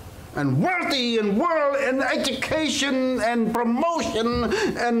princes and wealthy and world and education and promotion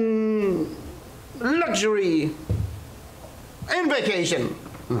and luxury and vacation.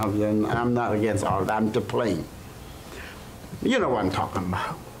 I'm not against all that. I'm just playing. You know what I'm talking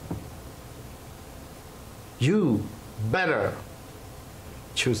about. You better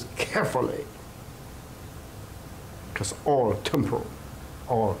choose carefully, because all temporal,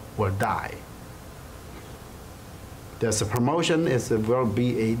 all will die. There's a promotion, there will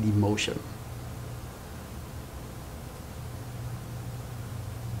be a demotion.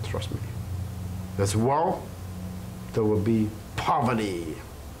 Trust me. There's wealth, there will be poverty.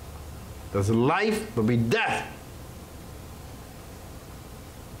 There's life, there will be death.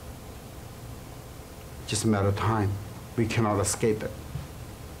 Just a matter of time. We cannot escape it.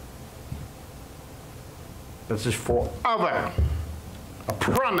 This is forever. A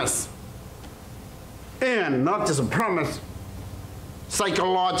promise. And not just a promise,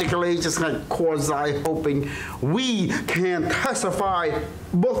 psychologically, just like quasi-hoping. We can testify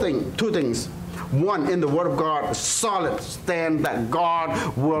two things. One, in the Word of God, solid stand that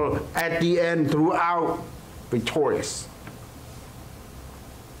God will, at the end, throughout, victorious.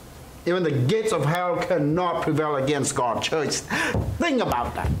 Even the gates of hell cannot prevail against God's church. Think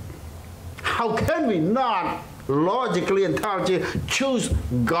about that. How can we not logically, intelligently choose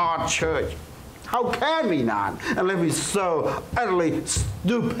God's church? How can we not? Unless we're so utterly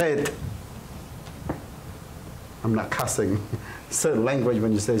stupid. I'm not cussing. Certain language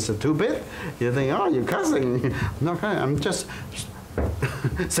when you say stupid, you think, oh, you're cussing. No, I'm just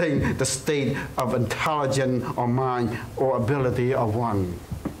saying the state of intelligence or mind or ability of one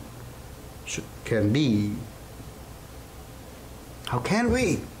can be. How can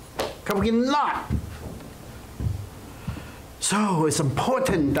we? Can we not? So it's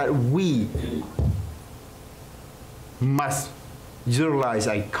important that we must utilize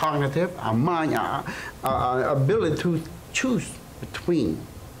our cognitive, our mind, our ability to choose between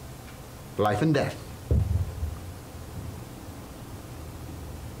life and death.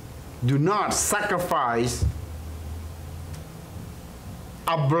 Do not sacrifice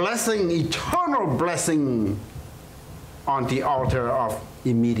a blessing, eternal blessing, on the altar of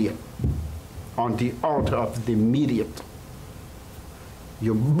immediate. On the altar of the immediate.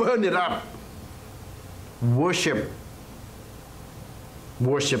 You burn it up. Worship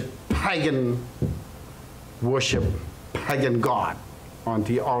pagan God on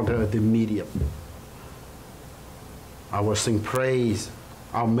the altar of the immediate. I will sing praise.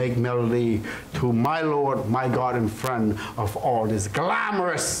 I'll make melody to my Lord, my God, in front of all this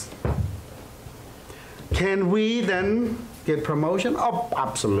glamorous. Can we then get promotion? Oh,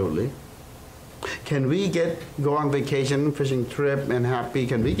 absolutely. Can we go on vacation, fishing trip, and happy?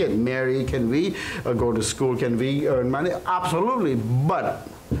 Can we get married? Can we go to school? Can we earn money? Absolutely. But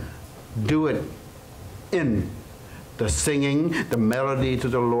do it in the singing, the melody to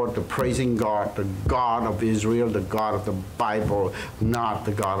the Lord, the praising God, the God of Israel, the God of the Bible, not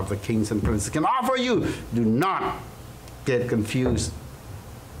the God of the kings and princes can offer you. Do not get confused.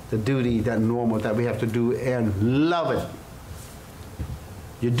 The duty, that normal that we have to do and love it.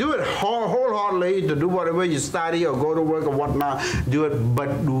 You do it wholeheartedly to do whatever you study or go to work or whatnot. Do it,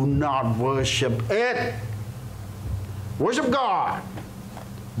 but do not worship it. Worship God.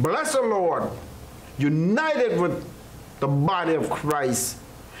 Bless the Lord. United with the body of Christ.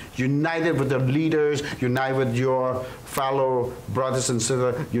 united with the leaders, united with your fellow brothers and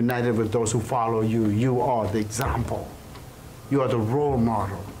sisters, united with those who follow you. You are the example. You are the role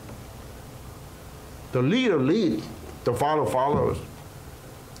model. The leader leads, the follower follows.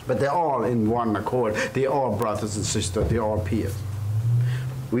 But they're all in one accord. They're all brothers and sisters. They're all peers.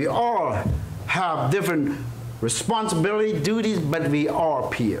 We all have different responsibility, duties, but we are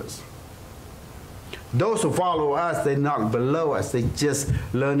peers. Those who follow us, they're not below us. They're just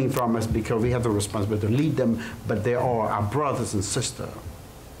learning from us because we have the responsibility to lead them, but they are our brothers and sisters.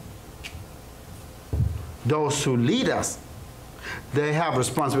 Those who lead us, they have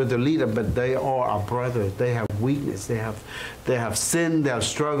responsibility to lead them, but they are our brothers. They have weakness. They have sin. They have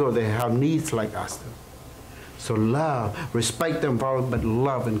struggle. They have needs like us do. So love, respect them, but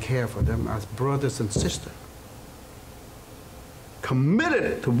love and care for them as brothers and sisters.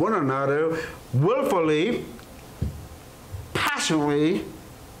 Committed to one another, willfully, passionately,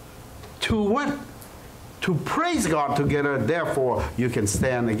 to what? To praise God together. Therefore, you can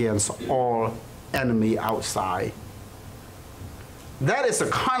stand against all enemy outside. That is the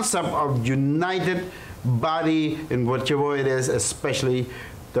concept of united body in whichever it is, especially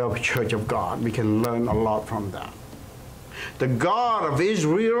the Church of God. We can learn a lot from that. The God of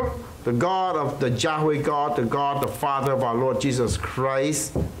Israel, the God of the Yahweh God, the God, the Father of our Lord Jesus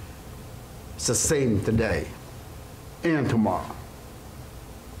Christ, is the same today and tomorrow.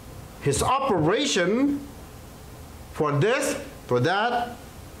 His operation for this, for that,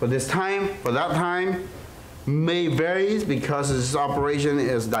 for this time, for that time, may vary because his operation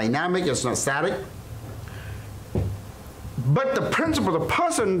is dynamic, it's not static. But the principle, the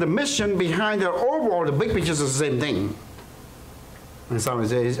person, the mission behind the overall, the big picture is the same thing. And someone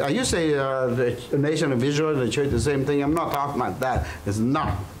says, are you saying the nation of Israel, the church, the same thing? I'm not talking about that. It's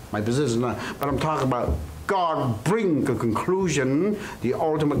not. My position is not. But I'm talking about God bring a conclusion, the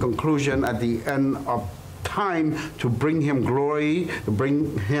ultimate conclusion at the end of time to bring him glory, to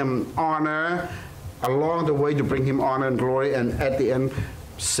bring him honor, along the way to bring him honor and glory, and at the end,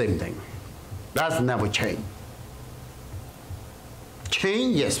 same thing. That's never changed.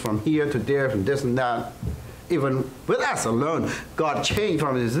 Change, yes, from here to there, from this and that. Even with us alone, God changed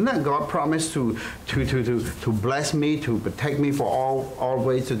from this. Isn't that God promised to bless me, to protect me for all the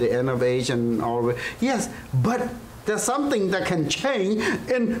way to the end of age and all the way? Yes, but there's something that can change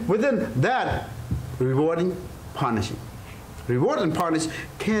within that rewarding, punishing. Reward and punish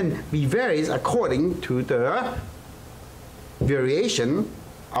can be varied according to the variation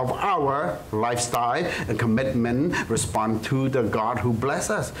of our lifestyle and commitment respond to the God who bless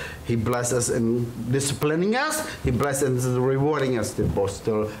us. He blesses us in disciplining us. He blesses us in rewarding us. They're both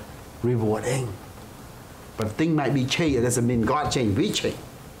still rewarding. But things might be changed. It doesn't mean God changed. We change.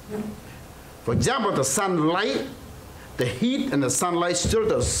 For example, the sunlight, the heat and the sunlight still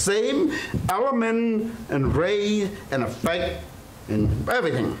the same element and ray and effect and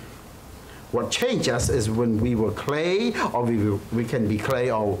everything. What changes us is when we were clay, or we can be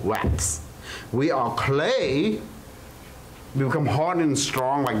clay or wax. We are clay, we become hard and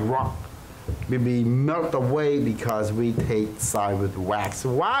strong like rock. We melt away because we take side with wax.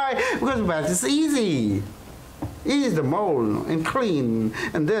 Why? Because wax is easy. Easy to mold and clean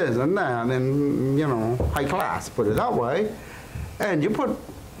and this and that and, you know, high class, put it that way. And you put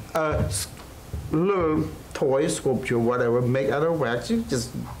a little toy, sculpture, whatever, make out of wax. You just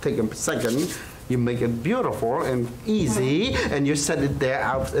take a second, you make it beautiful and easy, and you set it there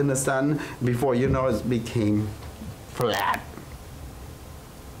out in the sun. Before you know it became flat.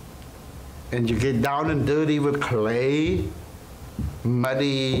 And you get down and dirty with clay,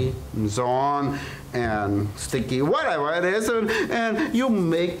 muddy and so on, and sticky, whatever it is, and you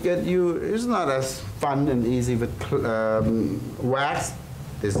make it, it's not as fun and easy with wax.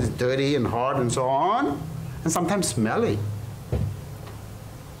 This is dirty and hard and so on, and sometimes smelly.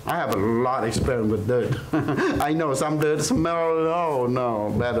 I have a lot of experience with dirt. I know some dirt smell, oh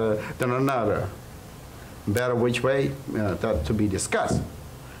no, better than another. Better which way, that to be discussed.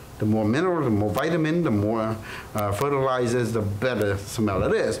 The more mineral, the more vitamin, the more fertilizers, the better smell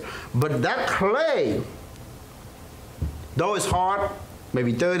it is. But that clay, though it's hard,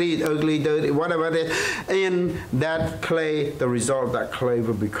 maybe dirty, ugly, dirty, whatever it is, in that clay, the result of that clay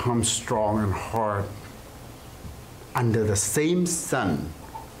will become strong and hard. Under the same sun,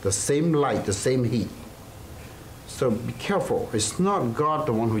 the same light, the same heat. So be careful. It's not God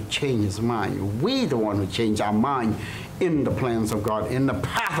the one who changed his mind. We the one who change our mind in the plans of God, in the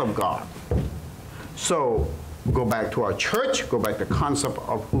path of God. So go back to our church, go back to the concept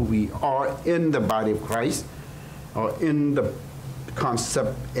of who we are in the body of Christ, or in the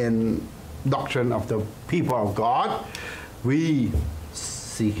concept and doctrine of the people of God. We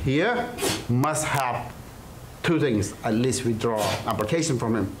See, here must have two things, at least we draw application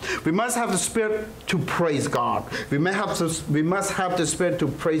from him. We must have the spirit to praise God. We must have the spirit to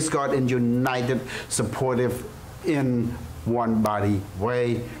praise God in united, supportive, in one body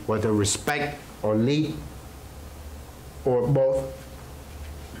way, whether respect or lead or both.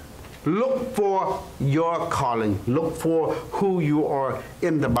 Look for your calling. Look for who you are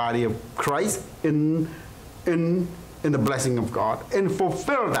in the body of Christ, in the blessing of God, and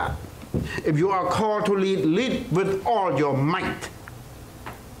fulfill that. If you are called to lead, lead with all your might.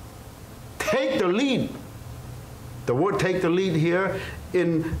 Take the lead. The word take the lead here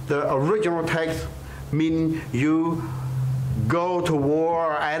in the original text means you go to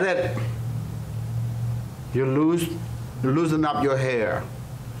war at it. You loosen up your hair.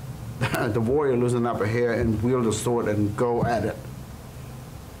 The warrior loosen up her hair and wield the sword and go at it.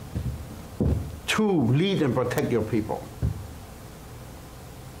 To lead and protect your people.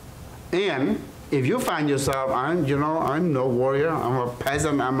 And if you find yourself, I'm no warrior, I'm a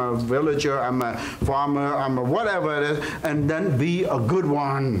peasant, I'm a villager, I'm a farmer, I'm a whatever it is, and then be a good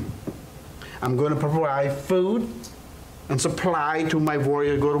one. I'm going to provide food and supply to my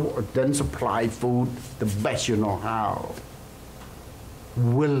warrior, go to war, then supply food the best you know how.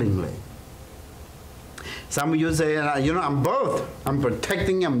 Willingly. Some of you say, I'm both. I'm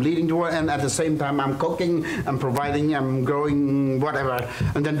protecting, I'm leading to it, and at the same time I'm cooking, I'm providing, I'm growing, whatever,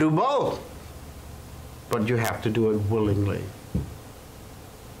 and then do both. But you have to do it willingly.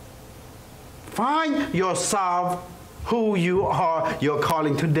 Find yourself who you are, your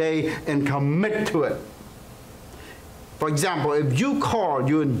calling today, and commit to it. For example, if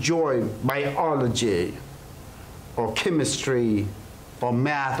you enjoy biology or chemistry or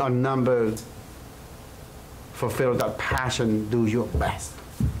math or numbers, fulfill that passion, do your best.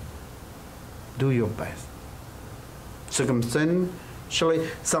 Do your best. Circumstantially,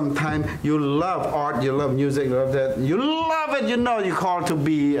 sometimes you love art, you love music, you love that. You love it, you're called to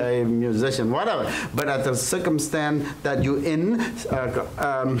be a musician, whatever. But at the circumstance that you're in,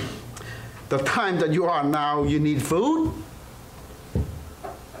 the time that you are now, you need food.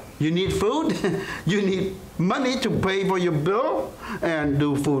 You need food. You need money to pay for your bill, and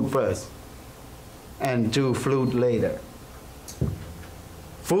do food first. And do flute later.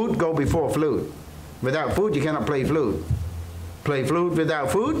 Food go before flute. Without food, you cannot play flute. Play flute without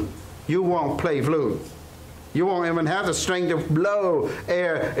food, you won't play flute. You won't even have the strength to blow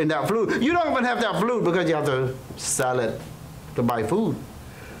air in that flute. You don't even have that flute because you have to sell it to buy food.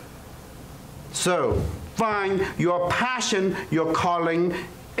 So, find your passion, your calling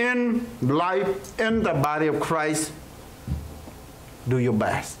in life, in the body of Christ. Do your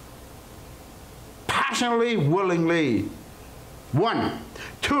best. Passionately, willingly. 1.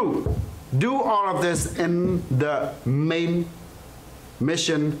 2, do all of this in the main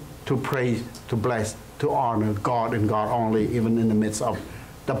mission to praise, to bless, to honor God and God only, even in the midst of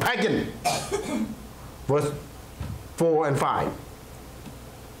the pagan. Verse 4 and 5.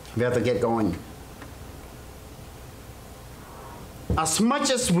 We have to get going. As much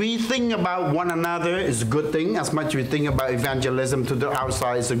as we think about one another is a good thing, as much as we think about evangelism to the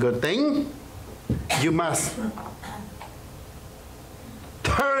outside is a good thing, you must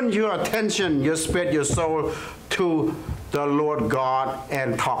turn your attention, your spirit, your soul to the Lord God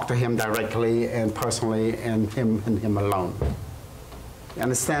and talk to Him directly and personally and Him alone. You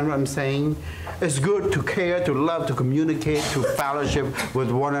understand what I'm saying? It's good to care, to love, to communicate, to fellowship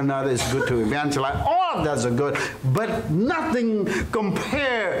with one another. It's good to evangelize. All of those are good, but nothing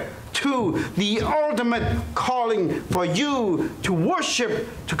compared to the ultimate calling for you to worship,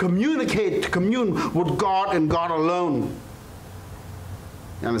 to communicate, to commune with God and God alone.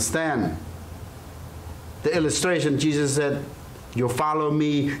 You understand? The illustration, Jesus said, you follow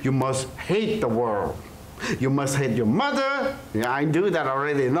me, you must hate the world. You must hate your mother. Yeah, I do that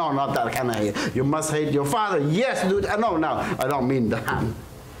already. No, not that kind of hate. You must hate your father. Yes, dude. No, I don't mean that.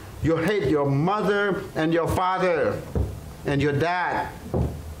 You hate your mother and your father and your dad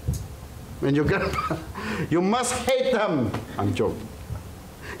and your grandpa. You must hate them. I'm joking.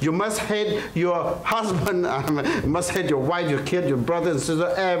 You must hate your husband. You must hate your wife, your kid, your brother and sister,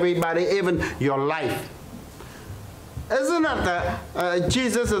 everybody, even your life. Isn't that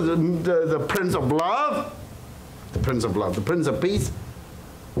Jesus is the Prince of Love? The Prince of Love, the Prince of Peace,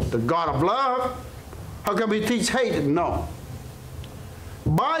 the God of Love. How can we teach hate? No.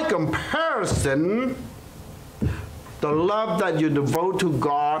 By comparison, the love that you devote to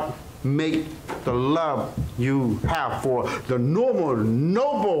God make the love you have for the normal,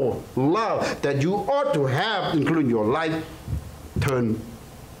 noble love that you ought to have, including your life, turn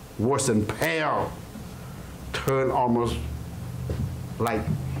worse than pale. Turn almost like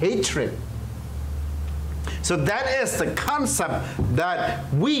hatred. So that is the concept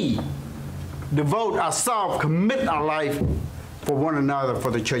that we devote ourselves, commit our life for one another,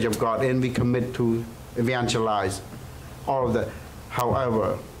 for the church of God, and we commit to evangelize all of that.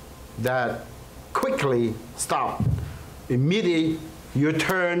 However, that quickly stop. Immediately, you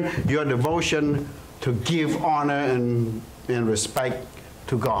turn your devotion to give honor and respect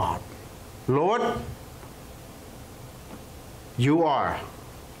to God. Lord, you are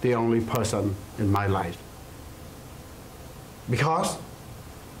the only person in my life. Because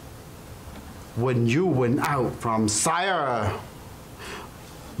when you went out from Syria,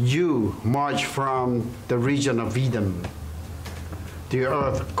 you marched from the region of Edom. The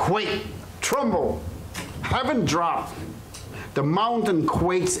earth quaked, trembled, heaven dropped. The mountain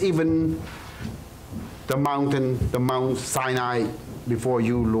quakes, even the Mount Sinai before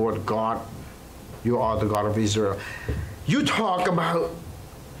you, Lord God. You are the God of Israel. You talk about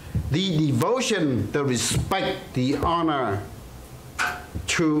the devotion, the respect, the honor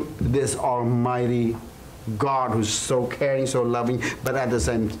to this almighty God who's so caring, so loving, but at the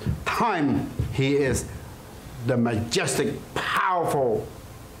same time, he is the majestic, powerful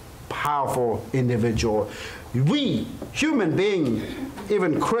individual. We, human beings,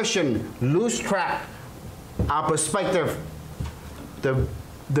 even Christian, lose track, our perspective,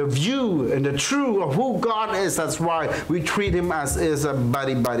 the view and the truth of who God is. That's why we treat him as is a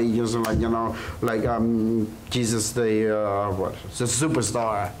buddy, just like, Jesus, the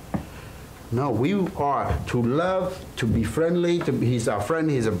superstar. No, we are to love, to be friendly, he's our friend,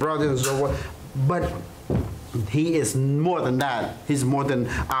 he's a brother, and so forth. But he is more than that. He's more than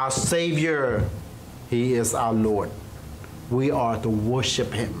our Savior. He is our Lord. We are to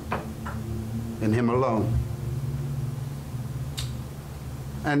worship him and him alone.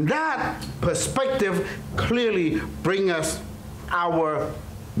 And that perspective clearly brings us our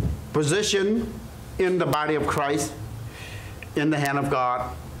position in the body of Christ, in the hand of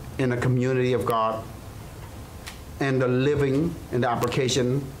God, in the community of God, and the living and the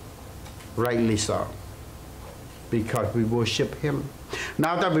application rightly so, because we worship him.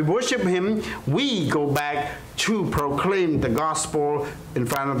 Now that we worship him, we go back to proclaim the gospel in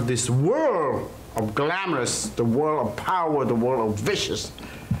front of this world of glamorous, the world of power, the world of vicious,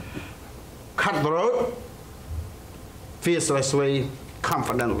 cutthroat, fearlessly,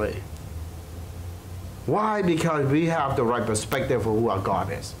 confidently. Why? Because we have the right perspective of who our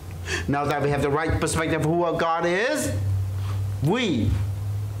God is. Now that we have the right perspective of who our God is, we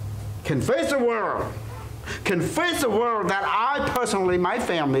can face the world. Can face the world that I personally, my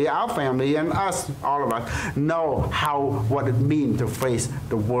family, our family, and us, all of us, know what it means to face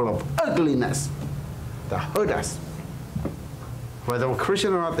the world of ugliness that hurt us. Whether we're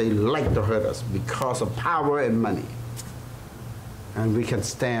Christian or not, they like to hurt us because of power and money. And we can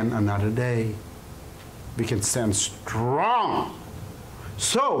stand another day. We can stand strong.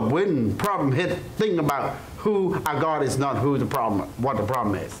 So when problem hit, think about who our God is, not who the problem, what the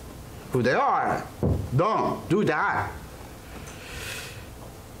problem is. Who they are. Don't do that.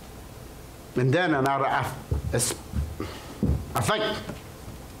 And then another effect,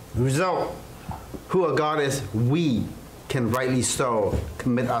 result, who our God is, we can rightly so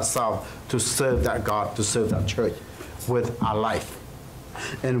commit ourselves to serve that God, to serve that church with our life.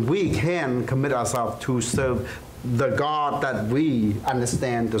 And we can commit ourselves to serve the God that we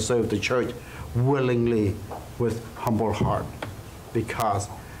understand, to serve the church willingly with humble heart, because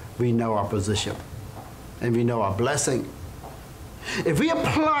we know our position and we know our blessing. If we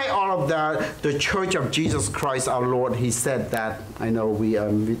apply all of that, the church of Jesus Christ our Lord, he said that, I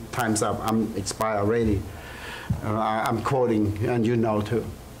know time's up, I'm expired already. I'm quoting, and you know too.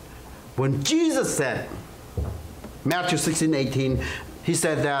 When Jesus said, Matthew 16:18, he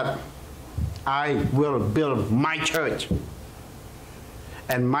said that I will build my church,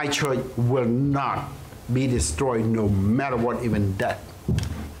 and my church will not be destroyed no matter what, even death.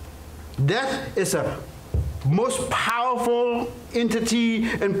 Death is a most powerful entity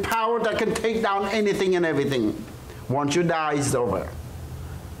and power that can take down anything and everything. Once you die, it's over.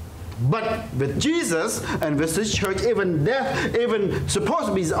 But with Jesus and with this church, even death, even supposed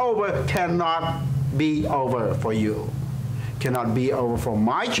to be over, cannot be over for you. Cannot be over for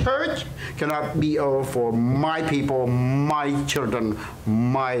my church, cannot be over for my people, my children,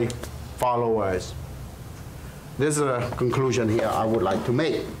 my followers. This is a conclusion here I would like to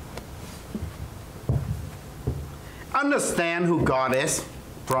make. Understand who God is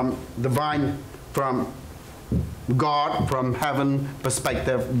from divine, from God, from heaven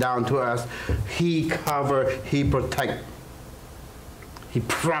perspective down to us. He cover, he protect, he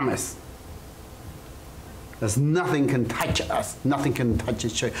promise. There's nothing can touch us. Nothing can touch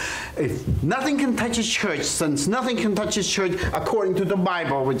His church. If nothing can touch His church, since nothing can touch His church according to the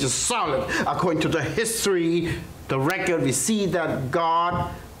Bible, which is solid, according to the history, the record, we see that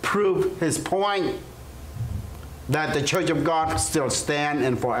God proved His point, that the church of God still stand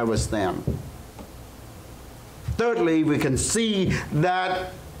and forever stand. Thirdly, we can see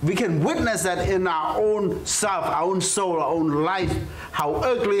that we can witness that in our own self, our own soul, our own life, how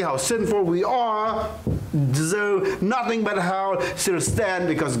ugly, how sinful we are, deserve nothing but hell, still stand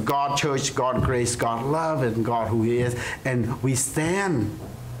because God church, God grace, God love, and God who He is, and we stand.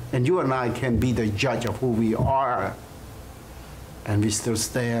 And you and I can be the judge of who we are. And we still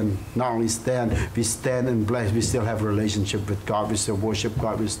stand. Not only stand, we stand and bless. We still have a relationship with God. We still worship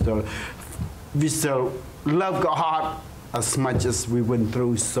God. We still love God as much as we went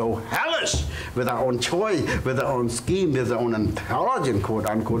through so hellish with our own choice, with our own scheme, with our own intelligence, quote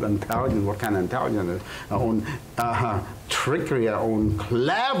unquote intelligence. What kind of intelligence? Our own trickery, our own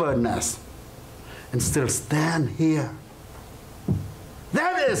cleverness, and still stand here.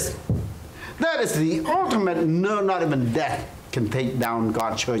 That is the ultimate. No, not even death can take down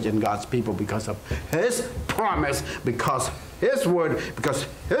God's church and God's people because of His promise, because His word, because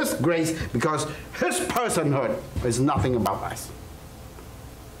His grace, because His personhood is nothing about us.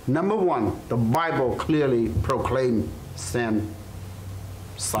 Number one, the Bible clearly proclaims stand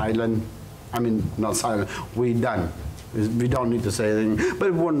silent. I mean, not silent. We done. We don't need to say anything.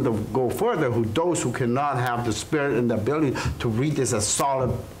 But we want to go further. Those who cannot have the spirit and the ability to read this as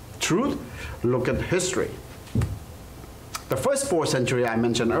solid truth, look at history. The first 4th century I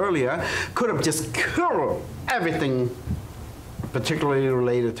mentioned earlier could have just killed everything, particularly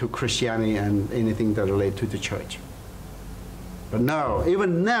related to Christianity and anything that related to the church. But no,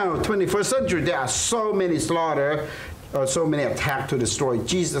 even now, 21st century, there are so many slaughter, so many attacks to destroy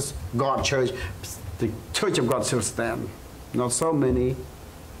Jesus, God, church. The church of God still stand. Not so many.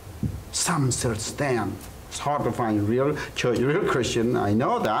 Some still stand. It's hard to find real church, real Christian. I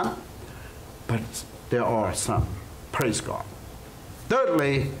know that. But there are some. Praise God.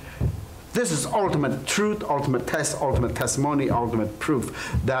 Thirdly, this is ultimate truth, ultimate test, ultimate testimony, ultimate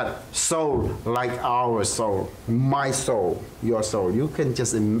proof that soul, like our soul, my soul, your soul, you can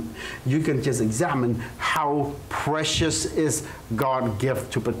just examine how precious is God's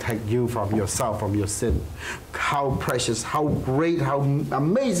gift to protect you from yourself, from your sin. How precious, how great, how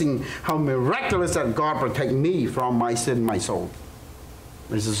amazing, how miraculous that God protect me from my sin, my soul.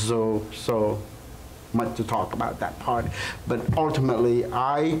 This is so much to talk about that part, but ultimately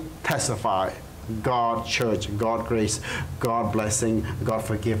I testify God church, God grace, God blessing, God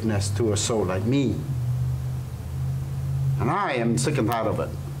forgiveness to a soul like me. And I am sick and tired of it.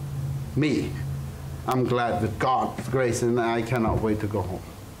 Me. I'm glad with God's grace and I cannot wait to go home.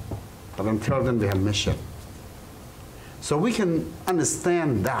 But until then we have mission. So we can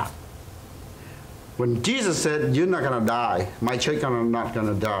understand that. When Jesus said, you're not going to die, my church is not going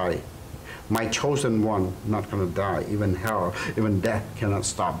to die, my chosen one not going to die, even hell, even death cannot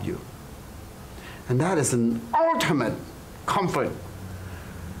stop you. And that is an ultimate comfort,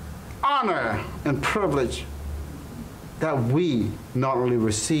 honor, and privilege that we not only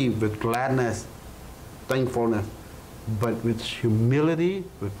receive with gladness, thankfulness, but with humility,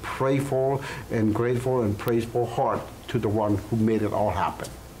 with prayerful and grateful and praiseful heart to the one who made it all happen.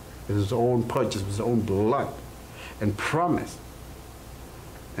 With his own purchase, with his own blood and promise.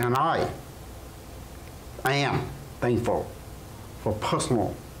 And I am thankful for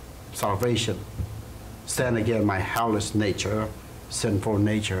personal salvation. Stand against my hellish nature, sinful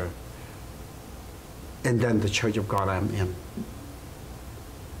nature, and then the church of God I'm in.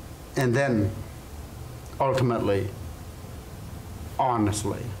 And then, ultimately,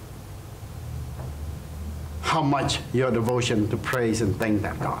 honestly, how much your devotion to praise and thank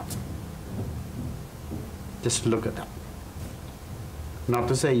that God. Just look at that. Not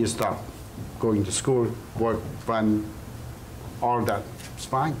to say you stop going to school, work, fun, all that. It's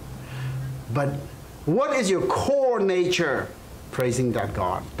fine. But what is your core nature? Praising that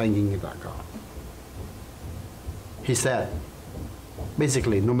God, thanking that God. He said,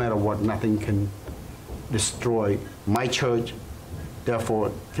 basically, no matter what, nothing can destroy my church.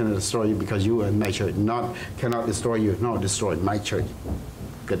 Therefore, can destroy you because you are in my church. Cannot destroy you. No, destroy my church.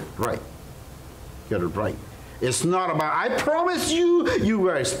 Get it right. Get it right. It's not about, I promise you, you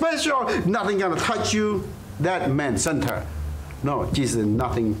are special, nothing gonna touch you. That man center. No, Jesus said,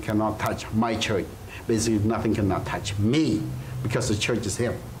 nothing cannot touch my church. Basically, nothing cannot touch me because the church is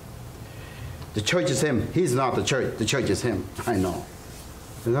him. The church is him. He's not the church is him. I know.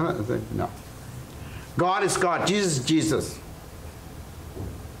 Is that it? No. God is God. Jesus is Jesus.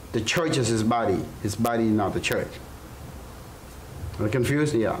 The church is his body. His body is not the church. Are you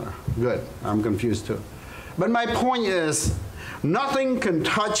confused? Yeah, good. I'm confused too. But my point is, nothing can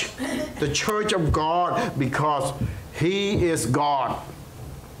touch the church of God because he is God.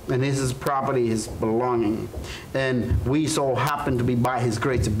 And this is his property, his belonging. And we so happen to be by his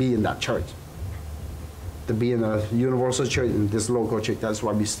grace to be in that church. To be in a universal church, in this local church. That's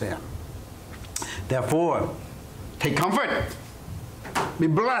why we stand. Therefore, take comfort. Be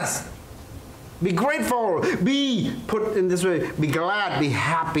blessed. Be grateful. Be put in this way. Be glad. Be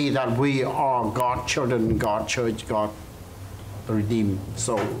happy that we are God's children, God's church, God, the redeemed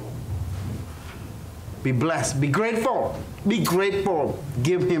soul. Be blessed. Be grateful. Be grateful.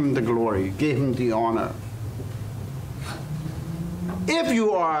 Give him the glory. Give him the honor. If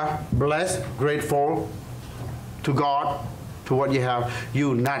you are blessed, grateful to God, to what you have,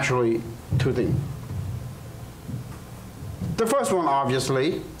 you naturally two things. The first one,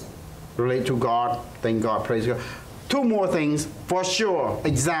 obviously, relate to God, thank God, praise God. Two more things, for sure,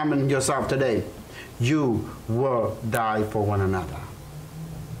 examine yourself today. You will die for one another.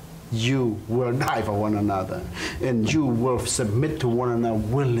 You will die for one another. And you will submit to one another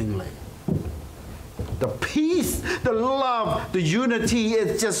willingly. The peace, the love, the unity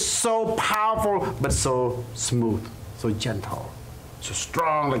is just so powerful, but so smooth, so gentle, so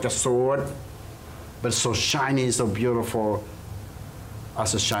strong like a sword, but so shiny, so beautiful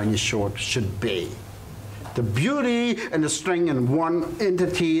as a shiny sword should be. The beauty and the strength in one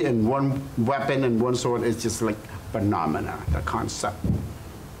entity and one weapon and one sword is just like phenomena, the concept.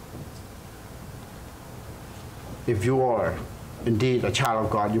 If you are indeed a child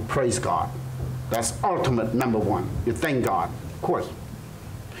of God, you praise God. That's ultimate number one. You thank God, of course.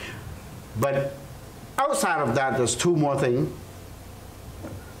 But outside of that, there's two more things.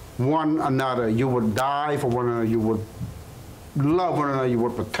 One another, you would die for one another, you would love one another, you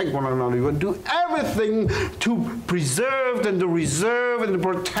would protect one another, you would do everything to preserve and to reserve and to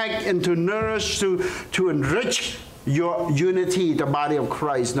protect and to nourish, to enrich your unity, the body of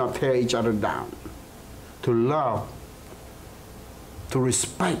Christ, not tear each other down. To love, to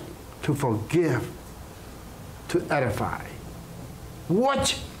respect, to forgive, to edify.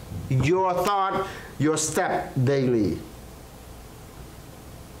 Watch your thought, your step daily.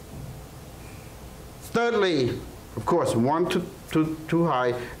 Thirdly, of course, one too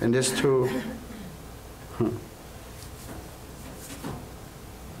high, and this too.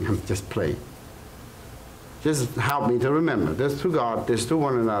 Just play. Just help me to remember. This to God, this to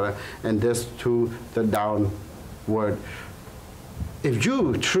one another, and this to the downward. If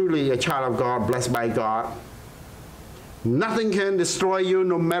you truly a child of God, blessed by God, nothing can destroy you,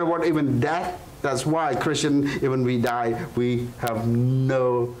 no matter what, even death. That's why Christian, even we die, we're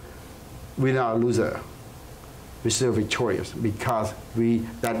not a loser. We're still victorious because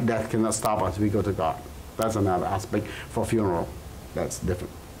that death cannot stop us. We go to God. That's another aspect for funeral. That's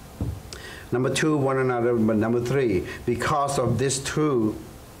different. Number two, one another, but number three, because of this two,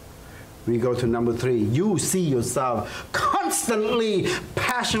 we go to number three. You see yourself constantly,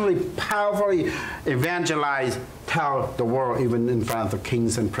 passionately, powerfully evangelize, tell the world, even in front of the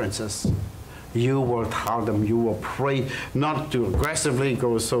kings and princes. You will tell them, you will pray, not to aggressively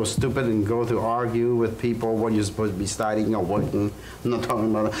go so stupid and go to argue with people what you're supposed to be studying or working. I'm not talking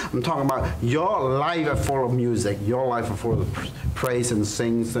about that. I'm talking about your life is full of music, your life is full of praise and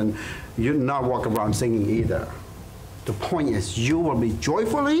sings, and you not walk around singing either. The point is, you will be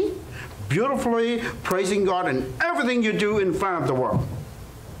joyfully, beautifully praising God in everything you do in front of the world.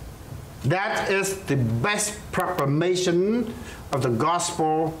 That is the best proclamation of the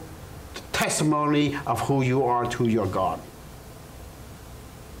gospel, testimony of who you are to your God.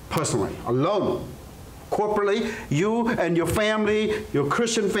 Personally, alone. Corporately, you and your family, your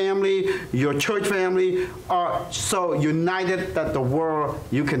Christian family, your church family are so united that the world,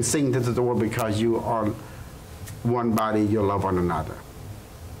 you can sing to the world because you are one body, you love one another.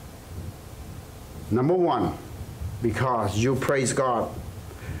 Number one, because you praise God,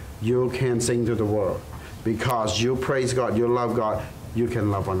 you can sing to the world. Because you praise God, you love God, you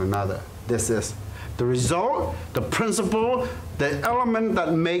can love one another. This is the result, the principle, the element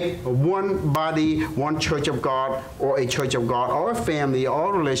that make one body, one church of God, or a church of God, or a family,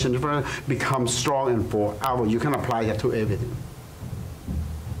 or a relationship become strong and forever. You can apply that to everything.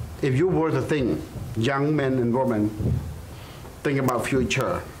 If you were to think, young men and women, think about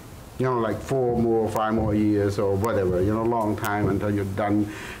future, you know, like 4 more, 5 more years or whatever, you know, long time until you're done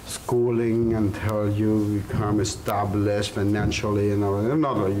schooling, until you become established financially, you know,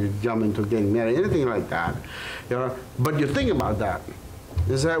 not like you jump into getting married, anything like that, you know. But you think about that.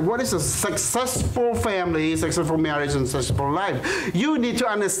 Is that what is a successful family, successful marriage, and successful life? You need to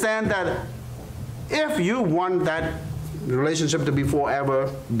understand that if you want that relationship to be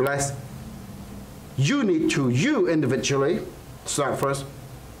forever blessed, you need to, you individually, start first,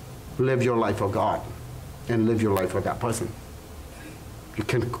 live your life for God and live your life for that person.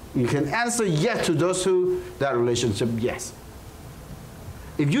 You can answer yes to those who, that relationship, yes.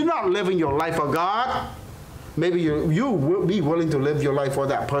 If you're not living your life for God, maybe you will be willing to live your life for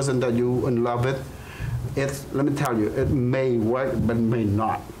that person that you in love with. Let me tell you, it may work, but it may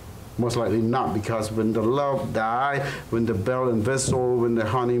not. Most likely not, because when the love dies, when the bell and whistle, when the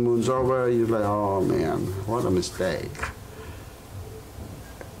honeymoon's over, you're like, oh man, what a mistake.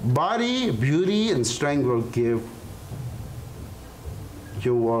 Body, beauty, and strength will give.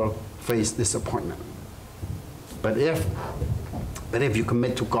 You will face disappointment. But if you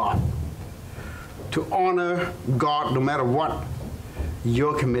commit to God, to honor God no matter what,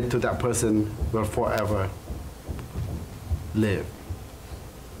 your commit to that person will forever live.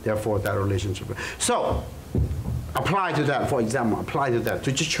 Therefore, that relationship. So, apply to that, for example, apply to that,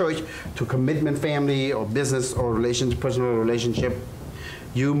 to church, to commitment, family, or business, or relationship, personal relationship.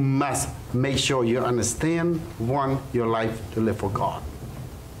 You must make sure you understand, one, your life to live for God.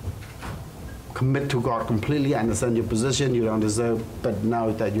 Commit to God completely, understand your position, you don't deserve, but now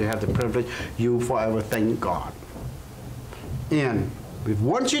that you have the privilege, you forever thank God. And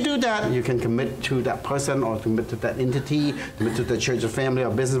once you do that, you can commit to that person or commit to that entity, commit to the church or family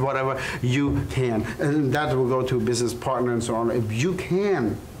or business, whatever you can. And that will go to business partner and so on. If you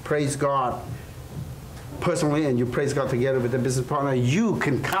can praise God personally and you praise God together with the business partner, you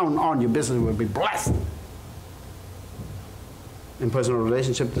can count on your business will be blessed. In personal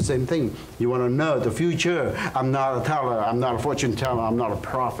relationship, the same thing. You want to know the future. I'm not a teller. I'm not a fortune teller. I'm not a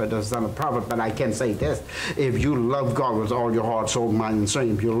prophet. I'm not a prophet, but I can say this. If you love God with all your heart, soul, mind, and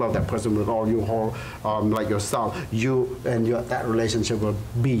strength, if you love that person with all your heart, like yourself, that relationship will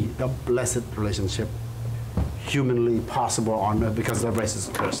be the blessed relationship humanly possible on earth, because the rest is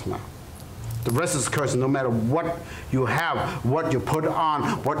cursed now. The rest is cursed. No matter what you have, what you put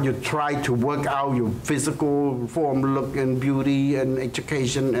on, what you try to work out, your physical form, look, and beauty, and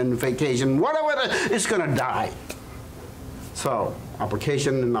education, and vacation, whatever, it's going to die. So,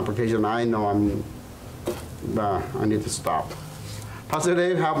 application, I know I need to stop. Pastor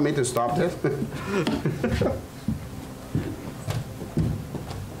Dave, help me to stop this.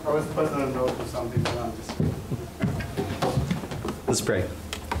 I was personal note to something, but I'm just... Let's pray.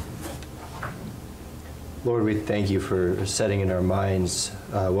 Lord, we thank you for setting in our minds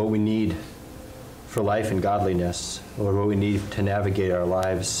what we need for life and godliness. Lord, what we need to navigate our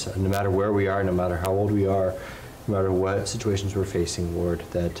lives, no matter where we are, no matter how old we are, no matter what situations we're facing, Lord,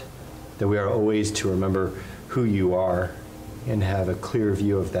 that we are always to remember who you are and have a clear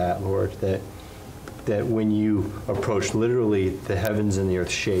view of that, Lord, that when you approach, literally the heavens and the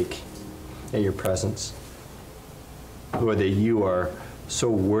earth shake at your presence. Lord, that you are so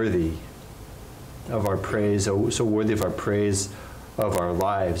worthy of our praise, so worthy of our praise of our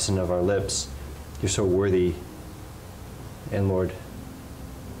lives and of our lips. You're so worthy. And Lord,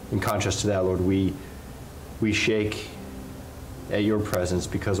 in contrast to that, Lord, we shake at your presence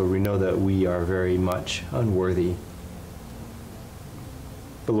because, Lord, we know that we are very much unworthy.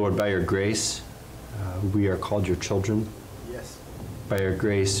 But Lord, by your grace, we are called your children. Yes. By your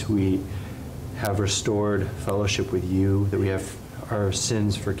grace, we have restored fellowship with you, that we have our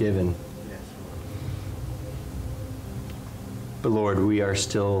sins forgiven. But Lord, we are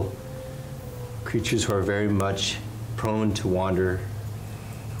still creatures who are very much prone to wander.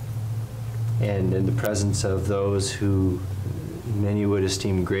 And in the presence of those who many would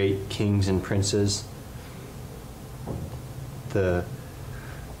esteem great kings and princes, the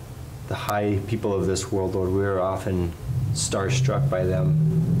high people of this world, Lord, we are often starstruck by them.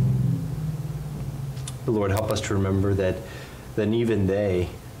 But Lord, help us to remember that even they,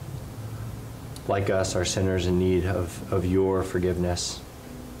 like us, are sinners in need of your forgiveness.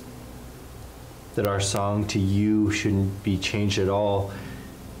 That our song to you shouldn't be changed at all,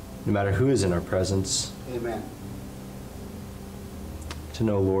 no matter who is in our presence. Amen. To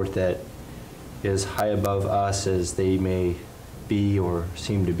know, Lord, that as high above us as they may be or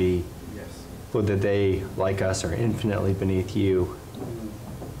seem to be, yes. Lord, that they, like us, are infinitely beneath you,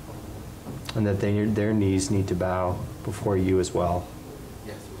 and that their knees need to bow before you as well.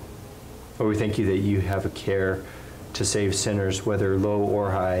 Lord, we thank you that you have a care to save sinners, whether low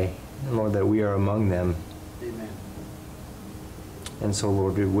or high, and Lord, that we are among them. Amen. And so,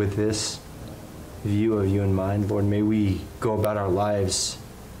 Lord, with this view of you in mind, Lord, may we go about our lives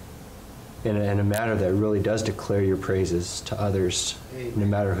in a manner that really does declare your praises to others, no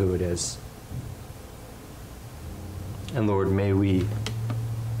matter who it is. And Lord, may we,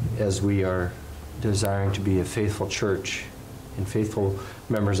 as we are desiring to be a faithful church and faithful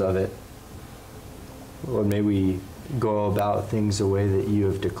members of it, Lord, may we go about things the way that you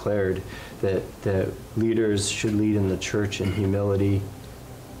have declared, that leaders should lead in the church in humility,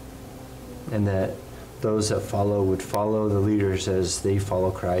 and that those that follow would follow the leaders as they follow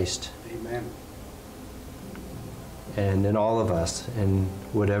Christ. Amen. And in all of us, in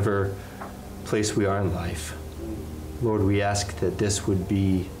whatever place we are in life, Lord, we ask that this would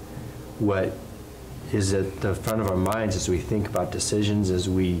be what is at the front of our minds as we think about decisions, as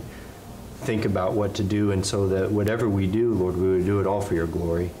we think about what to do, and so that whatever we do, Lord, we would do it all for your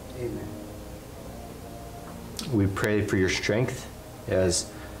glory. Amen. We pray for your strength,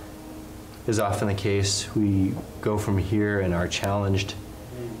 as is often the case. We go from here and are challenged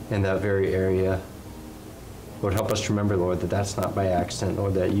in that very area. Lord, help us to remember, Lord, that that's not by accident,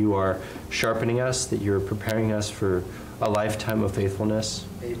 Lord, that you are sharpening us, that you're preparing us for a lifetime of faithfulness.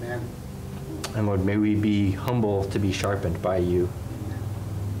 Amen. And Lord, may we be humble to be sharpened by you.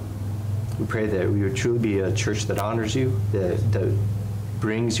 We pray that we would truly be a church that honors you, that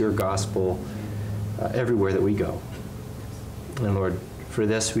brings your gospel everywhere that we go. And Lord, for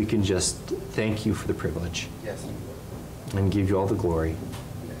this we can just thank you for the privilege. Yes. And give you all the glory.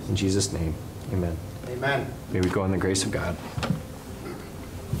 In Jesus' name, amen. Amen. May we go in the grace of God.